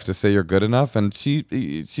rabbi's wife to say you're good enough, and she's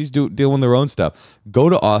dealing with their own stuff. Go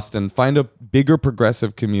to Austin, find a bigger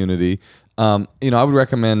progressive community. I would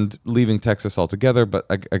recommend leaving Texas altogether, but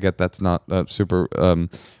I get that's not super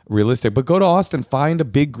realistic. But go to Austin, find a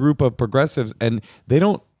big group of progressives, and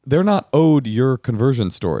they're not owed your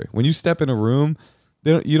conversion story. When you step in a room,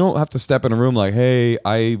 you don't have to step in a room like, hey,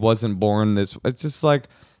 I wasn't born this. It's just like,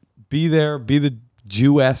 be there, be the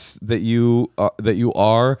Jewess that you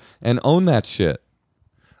are, and own that shit.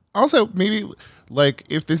 Also, maybe, like,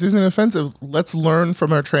 if this isn't offensive, let's learn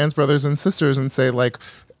from our trans brothers and sisters and say, like,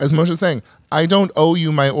 as Moshe's saying, I don't owe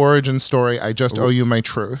you my origin story. I just owe you my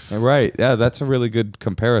truth. Right. Yeah, that's a really good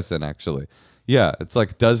comparison, actually. Yeah, it's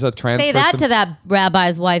like, does a trans say that to that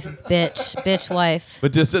rabbi's wife, bitch wife.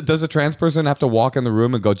 But does a trans person have to walk in the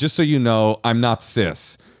room and go, just so you know, I'm not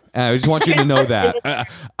cis? And I just want you to know that.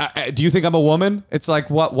 Do you think I'm a woman? It's like,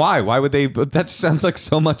 what? Why? Why would they? That sounds like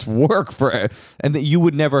so much work and that you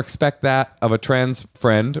would never expect that of a trans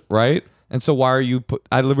friend, right? And so why are you?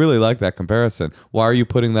 I really like that comparison. Why are you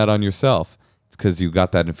putting that on yourself? It's because you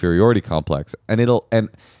got that inferiority complex, and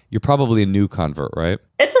you're probably a new convert, right?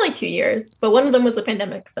 It's been like 2 years, but one of them was the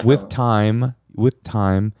pandemic. So With time,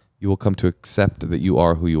 you will come to accept that you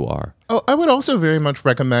are who you are. Oh, I would also very much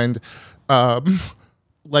recommend,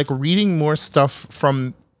 like reading more stuff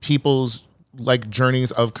from people's like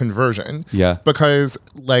journeys of conversion. Yeah. Because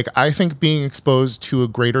like I think being exposed to a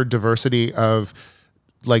greater diversity of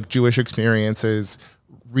like Jewish experiences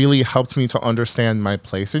really helped me to understand my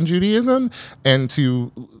place in Judaism and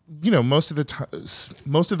to, most of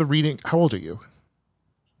the reading. How old are you?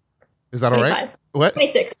 Is that all right? 25. What?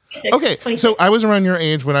 26. Okay, 26. so I was around your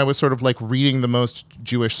age when I was sort of like reading the most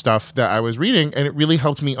Jewish stuff that I was reading, and it really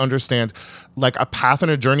helped me understand like a path and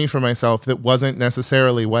a journey for myself that wasn't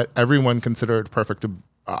necessarily what everyone considered perfect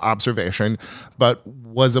observation, but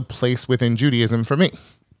was a place within Judaism for me.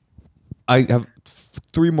 I have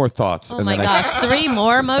 3 more thoughts. Oh my gosh, 3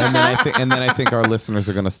 more, Moshe? And then I think our listeners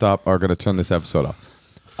are going to turn this episode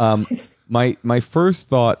off. My first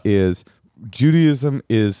thought is Judaism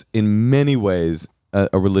is in many ways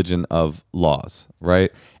a religion of laws,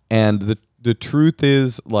 right? And the truth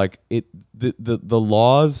is like the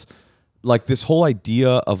laws, like this whole idea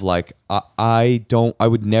of like I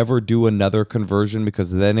would never do another conversion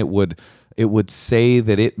because then it would say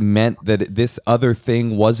that it meant that this other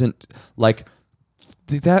thing wasn't like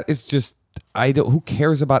that is just who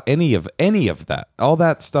cares about any of that? All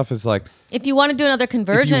that stuff is like, If you want to do another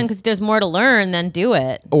conversion because there's more to learn, then do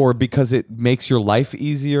it. or because it makes your life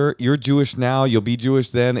easier. You're Jewish now, you'll be Jewish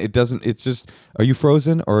then. It's just, are you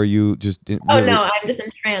frozen or are you just Oh really- no, I'm just in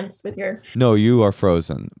trance with your. No, you are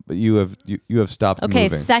frozen, but you have stopped Okay,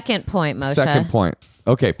 moving. second point, Moshe. Second point.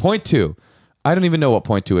 Okay, point 2. I don't even know what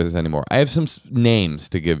point 2 is anymore. I have some names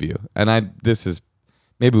to give you, and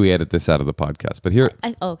maybe we edit this out of the podcast, but here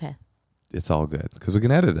Okay. it's all good because we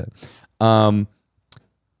can edit it.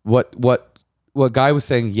 What Guy was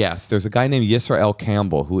saying, yes, there's a guy named Yisrael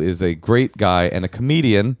Campbell who is a great guy and a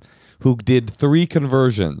comedian who did 3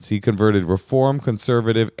 conversions. He converted Reform,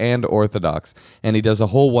 Conservative, and Orthodox, and he does a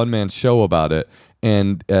whole one-man show about it.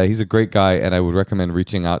 And he's a great guy, and I would recommend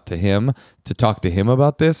reaching out to him to talk to him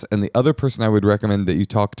about this. And the other person I would recommend that you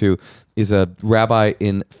talk to is a rabbi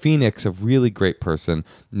in Phoenix, a really great person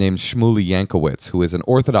named Shmuley Yankowitz, who is an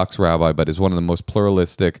Orthodox rabbi, but is one of the most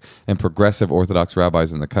pluralistic and progressive Orthodox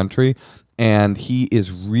rabbis in the country. And he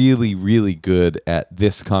is really, really good at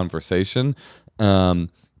this conversation. That's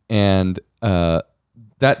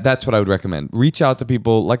what I would recommend. Reach out to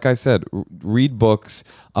people. Like I said, read books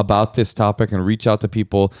about this topic and reach out to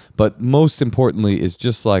people. But most importantly is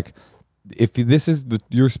just like, if this is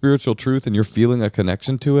your spiritual truth and you're feeling a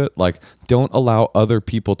connection to it, like don't allow other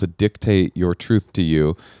people to dictate your truth to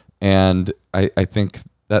you. And I think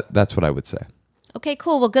that's what I would say. Okay,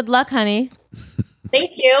 cool. Well, good luck, honey.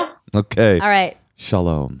 Thank you. Okay. All right.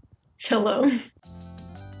 Shalom. Shalom.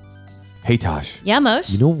 Hey, Tosh. Yeah,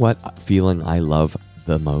 Moshe? You know what feeling I love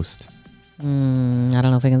the most? I don't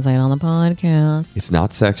know if we can say it on the podcast. It's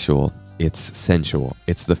not sexual. It's sensual.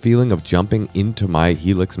 It's the feeling of jumping into my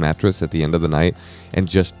Helix mattress at the end of the night and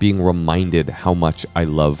just being reminded how much I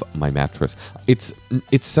love my mattress. It's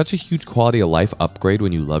such a huge quality of life upgrade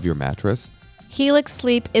when you love your mattress. Helix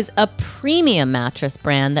Sleep is a premium mattress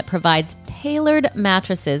brand that provides tailored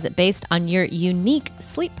mattresses based on your unique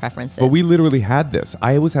sleep preferences. But we literally had this.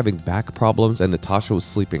 I was having back problems and Natasha was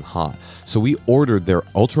sleeping hot. So we ordered their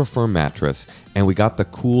ultra firm mattress and we got the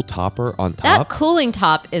cool topper on top. That cooling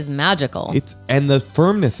top is magical. And the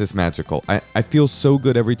firmness is magical. I feel so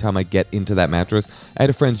good every time I get into that mattress. I had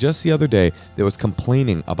a friend just the other day that was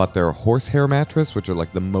complaining about their horsehair mattress, which are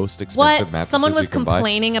like the most expensive mattresses Someone was you can buy.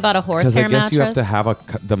 complaining about a Because horsehair I guess mattress? you have to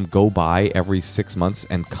have them go by every 6 months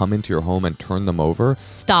and come into your home and turn them over.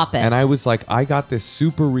 Stop it. And I was like, I got this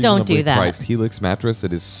super reasonably that. priced Helix mattress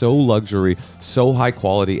that is so luxury, so high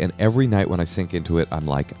quality, and every night when I sink into it, I'm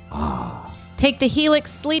like, Take the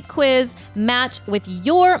Helix Sleep Quiz, match with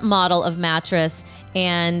your model of mattress,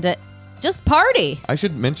 and just party. I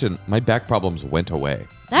should mention my back problems went away.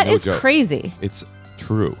 That No is joke. crazy. It's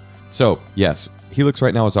true. So, yes, Helix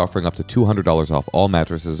right now is offering up to $200 off all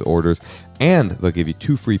mattresses orders, and they'll give you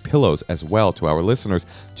 2 free pillows as well to our listeners.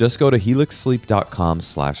 Just go to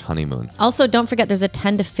helixsleep.com/honeymoon. Also, don't forget there's a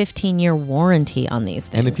 10 to 15 year warranty on these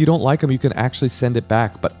things. And if you don't like them, you can actually send it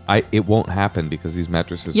back, but it won't happen because these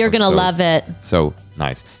mattresses You're are going to so- love it. So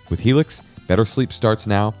nice. With Helix, better sleep starts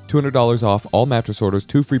now. $200 off all mattress orders,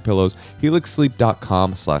 2 free pillows.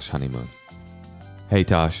 helixsleep.com/honeymoon. Hey,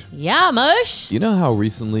 Tosh. Yeah, Mush. You know how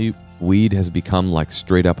recently weed has become like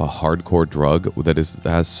straight up a hardcore drug that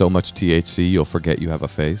has so much THC you'll forget you have a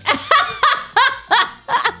face? Well,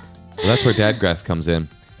 that's where Dadgrass comes in.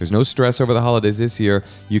 There's no stress over the holidays this year.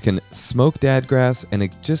 You can smoke dadgrass, and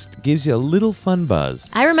it just gives you a little fun buzz.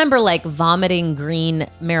 I remember like vomiting green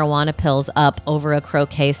marijuana pills up over a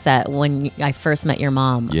croquet set when I first met your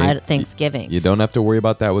mom at Thanksgiving. You don't have to worry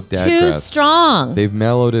about that with dadgrass. Too strong. They've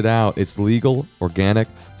mellowed it out. It's legal, organic,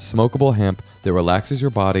 smokable hemp that relaxes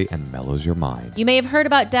your body and mellows your mind. You may have heard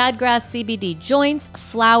about dadgrass CBD joints,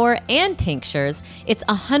 flour, and tinctures. It's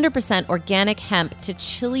 100% organic hemp to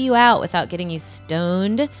chill you out without getting you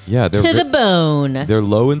stoned to the bone. They're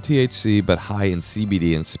low in THC but high in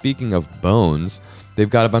CBD. And speaking of bones, they've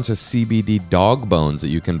got a bunch of CBD dog bones that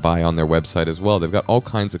you can buy on their website as well. They've got all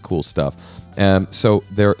kinds of cool stuff. So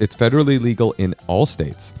it's federally legal in all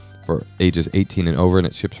states for ages 18 and over, and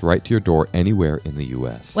it ships right to your door anywhere in the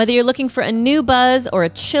U.S. Whether you're looking for a new buzz or a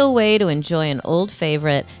chill way to enjoy an old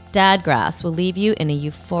favorite, Dadgrass will leave you in a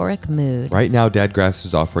euphoric mood. Right now, Dadgrass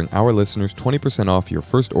is offering our listeners 20% off your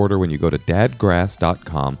first order when you go to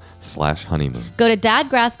dadgrass.com/honeymoon. Go to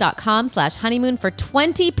dadgrass.com/honeymoon for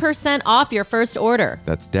 20% off your first order.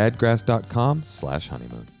 That's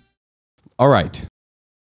dadgrass.com/honeymoon. All right.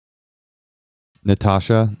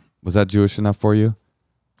 Natasha, was that Jewish enough for you?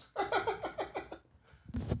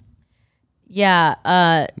 Yeah,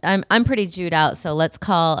 I'm pretty Jewed out, so let's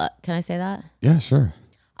call. Can I say that? Yeah, sure.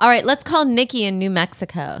 All right, let's call Nikki in New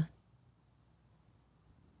Mexico.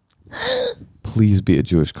 Please be a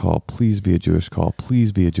Jewish call. Please be a Jewish call.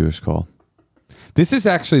 Please be a Jewish call. This is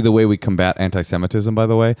actually the way we combat anti-Semitism, by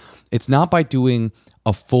the way. It's not by doing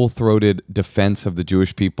a full-throated defense of the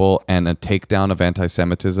Jewish people and a takedown of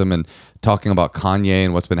anti-Semitism and talking about Kanye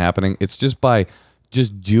and what's been happening. It's just by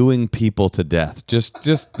Jewing people to death. Just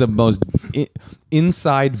the most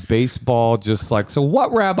inside baseball, just like, so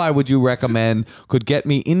what rabbi would you recommend could get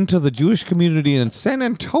me into the Jewish community in San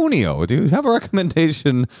Antonio? Do you have a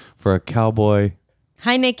recommendation for a cowboy?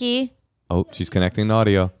 Hi, Nikki. Oh, she's connecting to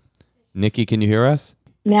audio. Nikki, can you hear us?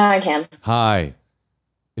 Now I can. Hi.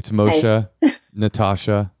 It's Moshe,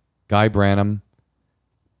 Natasha, Guy Branum.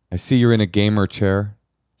 I see you're in a gamer chair.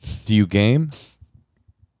 Do you game?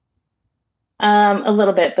 A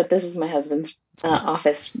little bit, but this is my husband's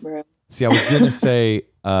office room. See, I was going to say,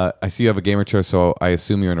 I see you have a gamer chair, so I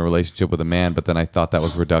assume you're in a relationship with a man, but then I thought that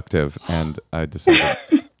was reductive, and I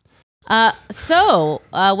decided. So,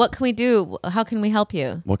 what can we do? How can we help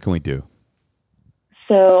you? What can we do?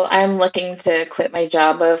 So I'm looking to quit my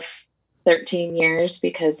job of 13 years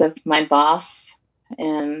because of my boss,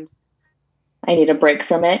 and I need a break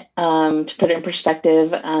from it. To put it in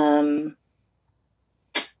perspective,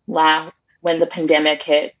 when the pandemic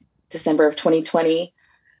hit, December of 2020,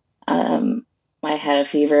 I had a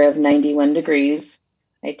fever of 91 degrees.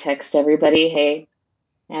 I text everybody, hey,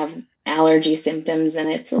 I have allergy symptoms and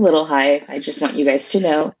it's a little high. I just want you guys to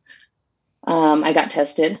know. I got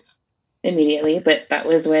tested immediately, but that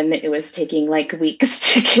was when it was taking like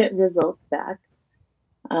weeks to get results back.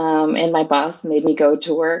 And my boss made me go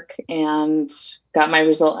to work and got my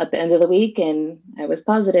result at the end of the week, and I was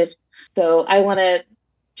positive. So I want to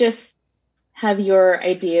just have your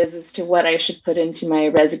ideas as to what I should put into my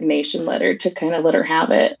resignation letter to kind of let her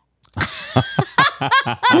have it.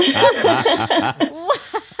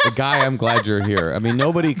 Guy, I'm glad you're here. I mean,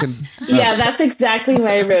 nobody can... Yeah, that's exactly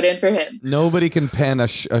why I wrote in for him. Nobody can pen a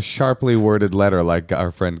sharply worded letter like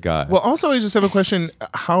our friend Guy. Well, also, I just have a question.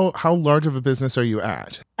 How large of a business are you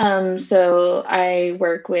at? So I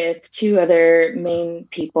work with two other main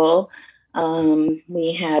people.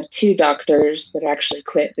 We had two doctors that actually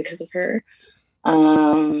quit because of her.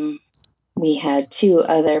 We had two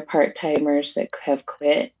other part-timers that have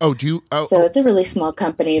quit. So it's a really small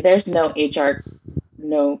company. There's no HR,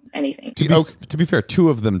 no anything. To be fair, two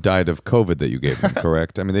of them died of COVID that you gave them,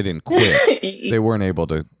 correct? I mean, they didn't quit. They weren't able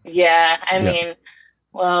to. Yeah, I mean,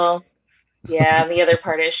 well, yeah. The other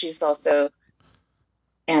part is she's also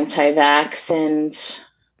anti-vax and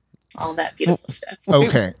all that beautiful stuff.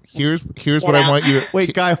 Okay, here's what I want you to...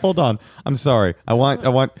 Wait, Guy, hold on. I'm sorry. I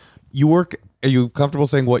want you work... Are you comfortable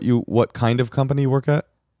saying what kind of company you work at?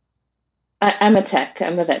 I'm a tech.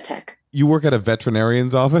 I'm a vet tech. You work at a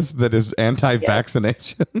veterinarian's office that is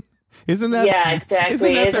anti-vaccination? Yes. Isn't that? Yeah, exactly.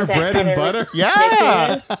 Isn't that their bread and butter?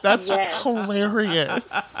 Yeah, that's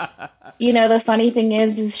hilarious. You know, the funny thing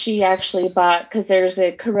is she actually bought, because there's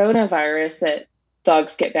a coronavirus that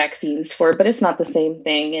dogs get vaccines for, but it's not the same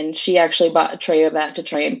thing. And she actually bought a tray of that to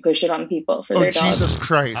try and push it on people for their dogs. Oh, Jesus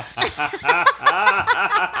Christ.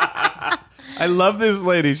 I love this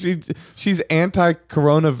lady. She's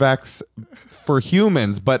anti-coronavax for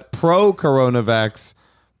humans, but pro-coronavax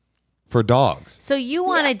for dogs. So you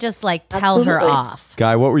want to just like tell her off.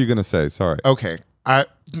 Guy, what were you going to say? Sorry. Okay. It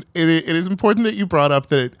is important that you brought up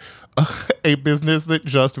that a business that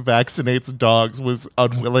just vaccinates dogs was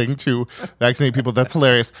unwilling to vaccinate people. That's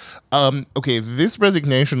hilarious. Okay, this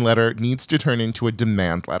resignation letter needs to turn into a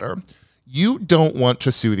demand letter. You don't want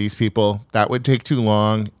to sue these people. That would take too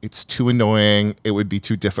long. It's too annoying. It would be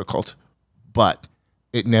too difficult. But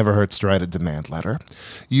it never hurts to write a demand letter.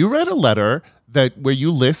 You write a letter where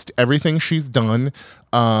you list everything she's done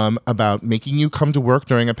about making you come to work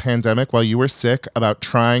during a pandemic while you were sick, about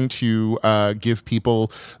trying to give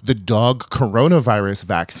people the dog coronavirus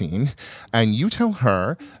vaccine. And you tell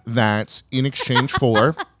her that in exchange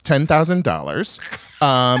for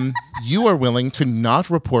 $10,000, you are willing to not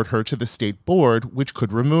report her to the state board, which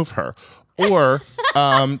could remove her, or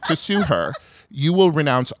to sue her. You will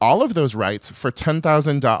renounce all of those rights for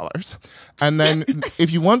 $10,000. And then if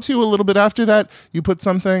you want to, a little bit after that, you put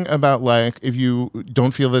something about like, if you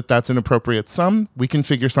don't feel that that's an appropriate sum, we can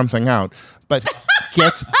figure something out. But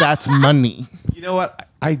get that money. You know what?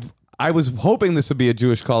 I was hoping this would be a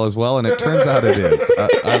Jewish call as well, and it turns out it is.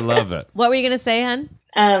 I love it. What were you going to say, Hen?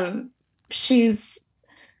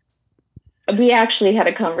 We actually had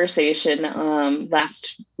a conversation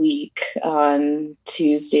last week on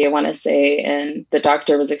Tuesday, I want to say, and the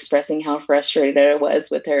doctor was expressing how frustrated I was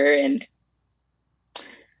with her. And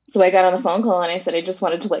so I got on the phone call and I said, I just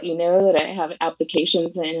wanted to let you know that I have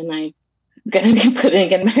applications in and I'm going to be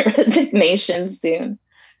putting in my resignation soon.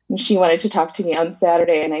 And she wanted to talk to me on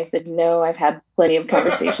Saturday. And I said, no, I've had plenty of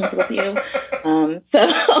conversations with you. So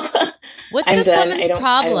what's I'm this done. woman's I don't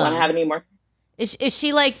problem? want to have any more. Is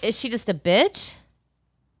she just a bitch?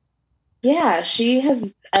 Yeah, she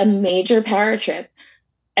has a major power trip.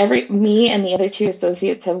 Me and the other two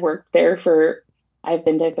associates have worked there I've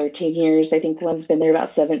been there 13 years. I think one's been there about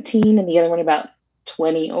 17 and the other one about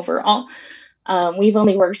 20 overall. We've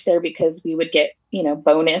only worked there because we would get,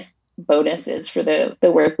 bonuses for the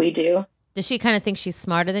work we do. Does she kind of think she's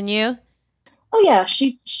smarter than you? Oh yeah,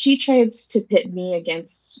 she tries to pit me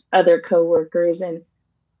against other coworkers, and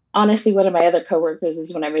honestly, one of my other coworkers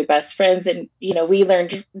is one of my best friends. And, we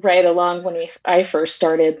learned right along when I first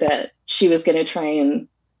started that she was going to try and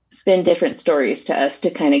spin different stories to us to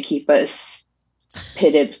kind of keep us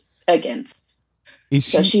pitted against.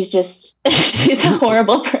 So she's she's a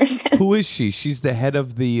horrible person. Who is she? She's the head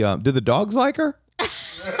of the, do the dogs like her?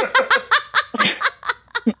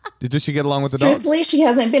 Did she get along with the dogs? Truthfully, she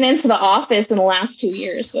hasn't been into the office in the last 2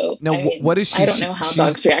 years. So no, what is she? I don't know how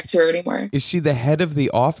dogs react to her anymore. Is she the head of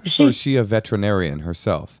the office or is she a veterinarian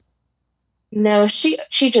herself? No, she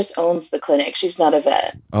just owns the clinic. She's not a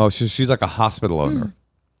vet. Oh, she's like a hospital owner.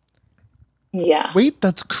 Yeah. Wait,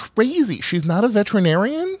 that's crazy. She's not a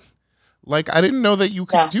veterinarian? Like, I didn't know that you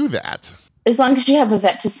could do that. As long as you have a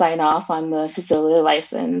vet to sign off on the facility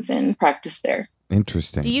license and practice there.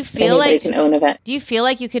 Interesting. Do you feel Anybody can own a vet. Do you feel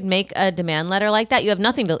like you could make a demand letter like that? You have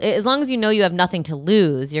nothing to, as long as you know you have nothing to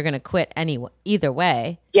lose, you're going to quit either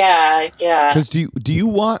way. Yeah. Because do you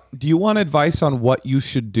want advice on what you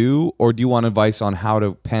should do, or do you want advice on how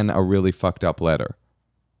to pen a really fucked up letter?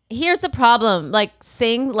 Here's the problem: like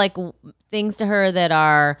saying like things to her that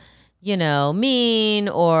are, mean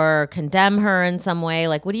or condemn her in some way.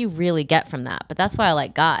 Like, what do you really get from that? But that's why I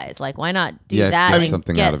like guys. Like, why not do that and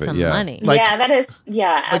something get out of it, some yeah. money?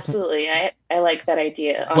 Absolutely. I like that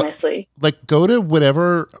idea, honestly. Like, go to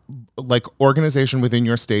whatever organization within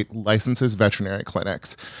your state licenses veterinary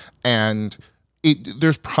clinics, and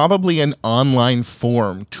there's probably an online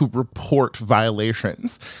form to report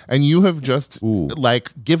violations. And you have just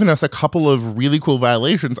given us a couple of really cool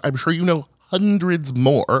violations. I'm sure hundreds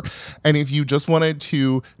more. And if you just wanted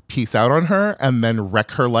to peace out on her and then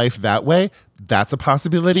wreck her life that way, that's a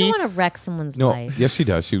possibility. You don't want to wreck someone's life. Yes, she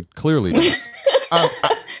does. She clearly does.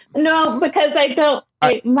 No, because I don't.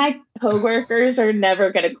 My coworkers are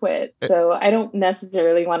never going to quit, so I don't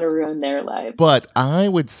necessarily want to ruin their lives. But I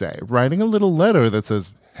would say writing a little letter that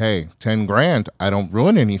says, hey, 10 grand, I don't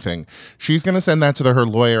ruin anything. She's going to send that to her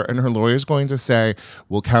lawyer, and her lawyer's going to say,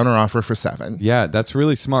 we'll counteroffer for 7. Yeah, that's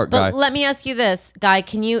really smart, Guy. But let me ask you this, Guy,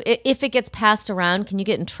 can you, if it gets passed around, can you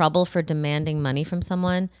get in trouble for demanding money from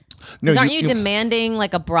someone? No, aren't you demanding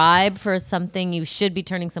like a bribe for something you should be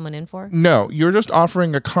turning someone in for? No, you're just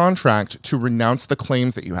offering a contract to renounce the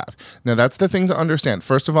claims that you have. Now, that's the thing to understand.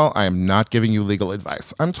 First of all, I am not giving you legal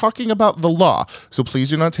advice. I'm talking about the law. So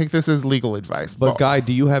please do not take this as legal advice. But Guy,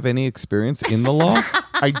 do you have any experience in the law?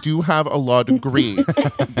 I do have a law degree,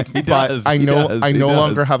 but I no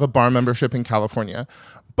longer have a bar membership in California.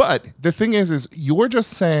 But the thing is you're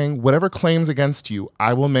just saying whatever claims against you,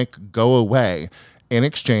 I will make go away. in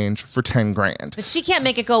exchange for 10 grand. But she can't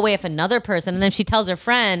make it go away if another person, and then she tells her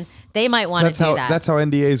friend, they might want to do that. That's how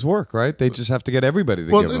NDAs work, right? They just have to get everybody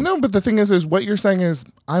to give them. No, but the thing is what you're saying is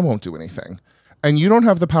I won't do anything. And you don't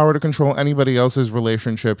have the power to control anybody else's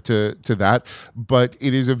relationship to that. But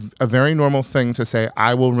it is a very normal thing to say,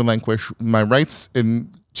 I will relinquish my rights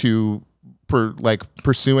to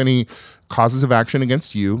pursue any causes of action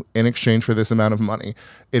against you in exchange for this amount of money.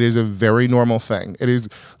 It is a very normal thing. It is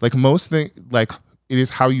like most things, like it is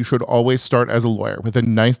how you should always start as a lawyer, with a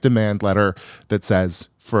nice demand letter that says,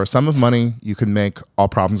 for a sum of money, you can make all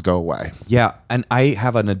problems go away. Yeah, and I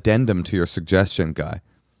have an addendum to your suggestion, Guy.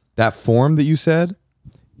 That form that you said,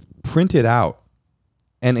 print it out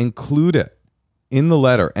and include it in the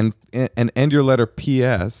letter and end your letter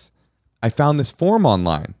P.S. I found this form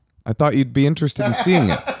online. I thought you'd be interested in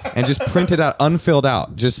seeing it, and just print it out, unfilled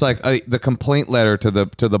out, just like the complaint letter to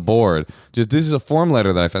the board. Just this is a form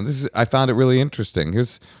letter that I found. I found it really interesting.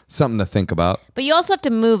 Here's something to think about. But you also have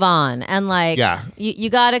to move on, and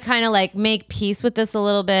you got to kind of like make peace with this a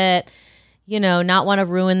little bit. You know, not want to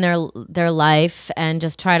ruin their life, and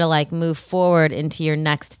just try to like move forward into your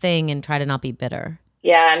next thing and try to not be bitter.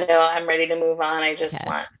 Yeah, no, I'm ready to move on. I just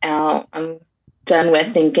want out. I'm done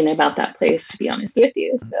with thinking about that place, to be honest with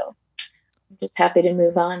you. So I'm just happy to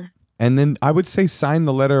move on. And then I would say sign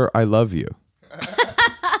the letter, I love you.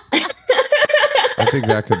 I think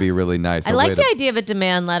that could be really nice. I like the idea of a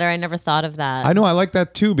demand letter. I never thought of that. I know, I like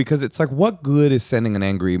that too, because it's like, what good is sending an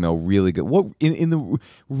angry email really good? What in the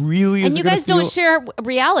really? And you guys don't share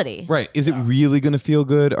reality, right? Is it really going to feel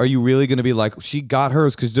good? Are you really going to be like, she got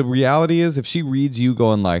hers? Because the reality is, if she reads you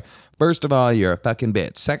going like, first of all, you're a fucking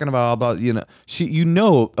bitch. Second of all, a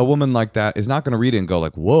woman like that is not going to read it and go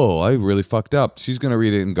like, whoa, I really fucked up. She's going to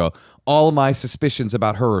read it and go, all my suspicions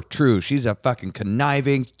about her are true. She's a fucking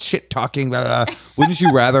conniving, shit-talking, blah, blah, blah. Wouldn't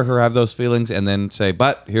you rather her have those feelings and then say,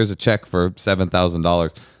 but here's a check for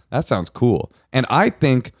 $7,000? That sounds cool. And I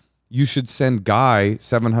think you should send Guy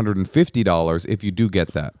 $750 if you do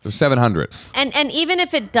get that. Or $700. And even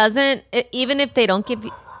if it doesn't, even if they don't give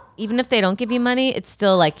you money, it's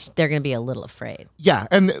still like they're going to be a little afraid. Yeah,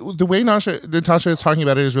 and the way Natasha is talking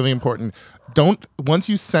about it is really important. Once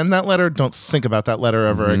you send that letter, don't think about that letter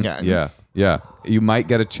ever again. Yeah. You might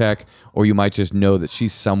get a check, or you might just know that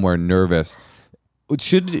she's somewhere nervous.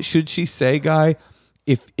 Should she say, Guy,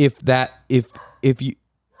 if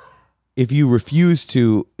you refuse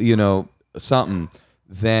to, something,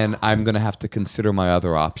 then I'm going to have to consider my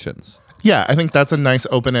other options. Yeah, I think that's a nice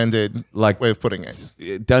open-ended way of putting it.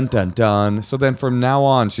 Dun, dun, dun. So then from now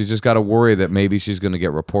on, she's just got to worry that maybe she's going to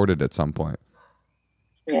get reported at some point.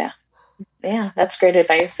 Yeah. Yeah, that's great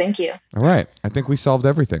advice. Thank you. All right. I think we solved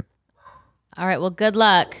everything. All right. Well, good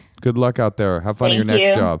luck. Good luck out there. Have fun at your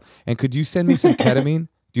next job. And could you send me some ketamine?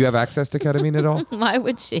 Do you have access to ketamine at all? Why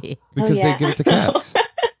would she? Because they give it to cats.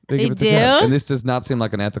 They do? And this does not seem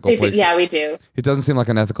like an ethical place. Yeah, we do. It doesn't seem like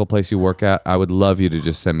an ethical place you work at. I would love you to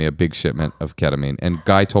just send me a big shipment of ketamine. And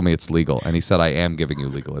Guy told me it's legal, and he said I am giving you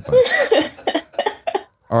legal advice.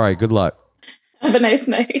 All right, good luck. Have a nice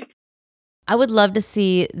night. I would love to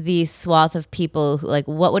see the swath of people who, like,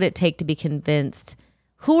 what would it take to be convinced?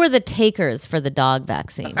 Who are the takers for the dog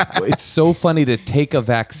vaccine? It's so funny to take a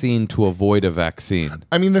vaccine to avoid a vaccine.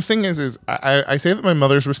 I mean, the thing is I say that my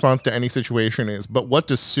mother's response to any situation is, but what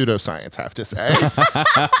does pseudoscience have to say?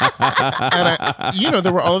 And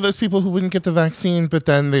there were all of those people who wouldn't get the vaccine, but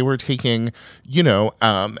then they were taking,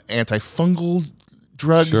 antifungal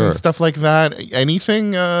drugs and stuff like that.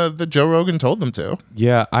 Anything that Joe Rogan told them to.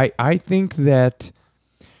 Yeah, I think that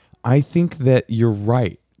you're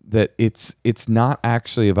right. That it's not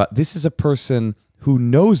actually about, this is a person who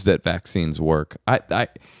knows that vaccines work.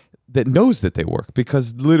 That knows that they work,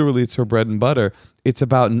 because literally it's her bread and butter. It's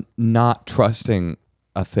about not trusting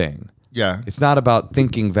a thing. Yeah. It's not about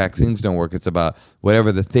thinking vaccines don't work. It's about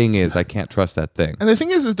whatever the thing is, I can't trust that thing. And the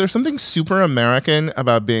thing is there's something super American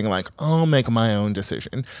about being like, I'll make my own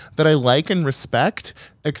decision, that I like and respect,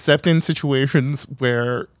 except in situations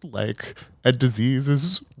where like a disease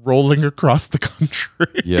is rolling across the country.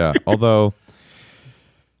 Yeah. Although,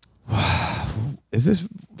 is this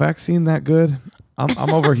vaccine that good? I'm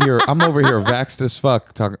over here. Vaxxed as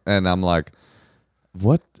fuck. And I'm like,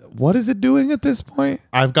 what is it doing at this point?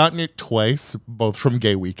 I've gotten it twice, both from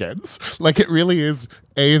gay weekends. Like, it really is,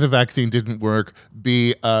 A, the vaccine didn't work.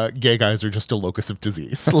 B, gay guys are just a locus of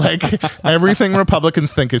disease. Like, everything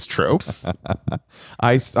Republicans think is true.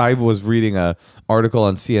 I was reading an article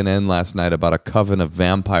on CNN last night about a coven of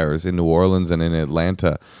vampires in New Orleans and in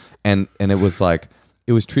Atlanta. And it was like,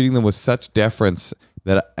 it was treating them with such deference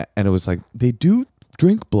and it was like, they do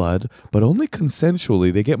drink blood, but only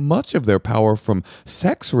consensually. They get much of their power from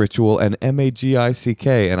sex ritual and magic.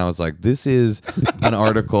 And I was like, this is an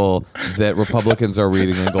article that Republicans are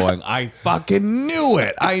reading and going, I fucking knew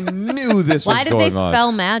it. I knew this was Why going did on. they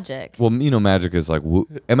spell magic? Well, you know, magic is like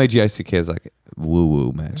magic is like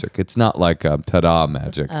woo-woo magic. It's not like ta-da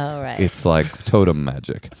magic. Oh, right. It's like totem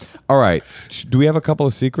magic. All right. Do we have a couple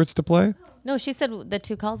of secrets to play? No, she said the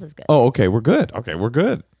 2 calls is good. Oh, okay. We're good. Okay, we're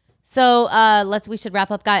good. So we should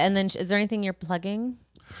wrap up, Guy. And then is there anything you're plugging?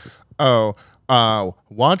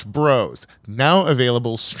 Watch Bros, now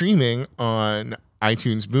available streaming on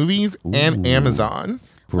iTunes Movies and Amazon.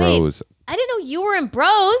 Bros. Wait, I didn't know you were in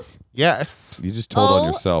Bros. Yes. You just told on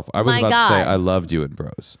yourself. I was my about to say God. I loved you in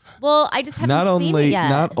Bros. Well, I just haven't seen it yet.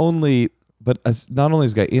 Not only is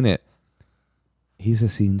this guy in it, he's a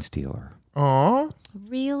scene stealer. Aw.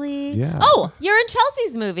 Really? Yeah. Oh, you're in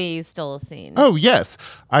Chelsea's movie. You stole a scene. Oh, yes.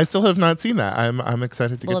 I still have not seen that. I'm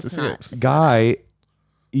excited to get to see it. Guy,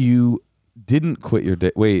 you didn't quit your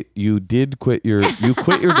day. Wait, you did quit your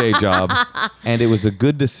day job, and it was a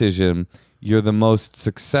good decision. You're the most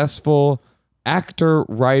successful actor,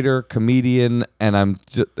 writer, comedian, and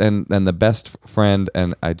and the best friend,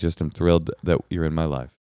 and I just am thrilled that you're in my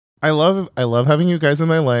life. I love having you guys in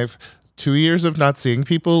my life. 2 years of not seeing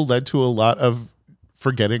people led to a lot of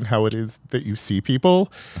forgetting how it is that you see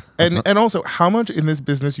people, and also how much in this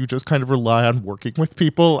business you just kind of rely on working with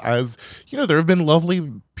people. As you know, there have been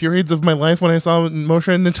lovely periods of my life when I saw Moshe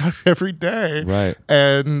and Natasha every day, Right?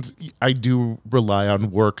 And I do rely on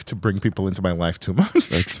work to bring people into my life too much.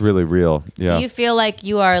 It's really real. Yeah. Do you feel like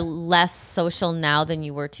you are less social now than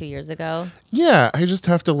you were 2 years ago? Yeah, I just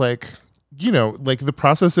have to the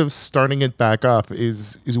process of starting it back up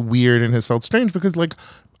is weird and has felt strange because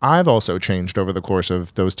I've also changed over the course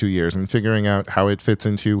of those 2 years and figuring out how it fits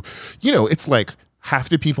into, it's like half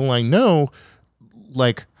the people I know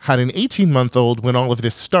had an 18-month-old when all of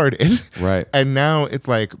this started. Right. And now it's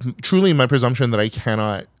truly my presumption that I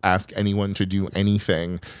cannot ask anyone to do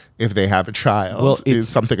anything if they have a child is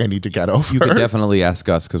something I need to get over. You could definitely ask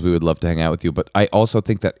us because we would love to hang out with you. But I also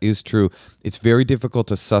think that is true. It's very difficult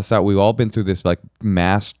to suss out. We've all been through this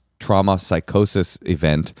mass trauma psychosis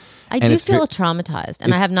event. I do feel traumatized,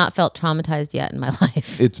 and I have not felt traumatized yet in my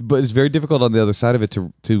life. But it's very difficult on the other side of it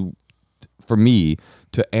for me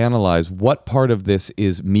to analyze what part of this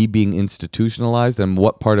is me being institutionalized and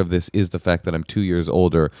what part of this is the fact that I'm 2 years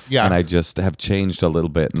older and I just have changed a little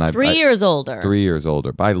bit. And 3 years older. 3 years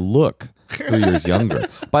older. But I look 3 years younger.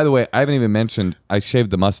 By the way, I haven't even mentioned I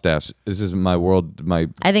shaved the mustache. This is I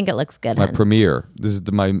think it looks good. My premiere. This is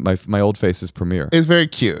my old face's premiere. It's very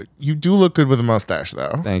cute. You do look good with a mustache,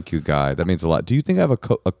 though. Thank you, Guy. That means a lot. Do you think I have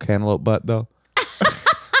a cantaloupe butt though?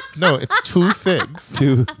 No, it's 2 figs.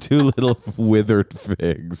 two little withered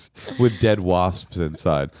figs with dead wasps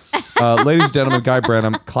inside. Ladies and gentlemen, Guy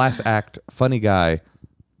Branum, class act, funny guy,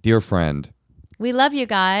 dear friend. We love you,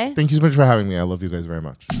 Guy. Thank you so much for having me. I love you guys very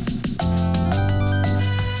much.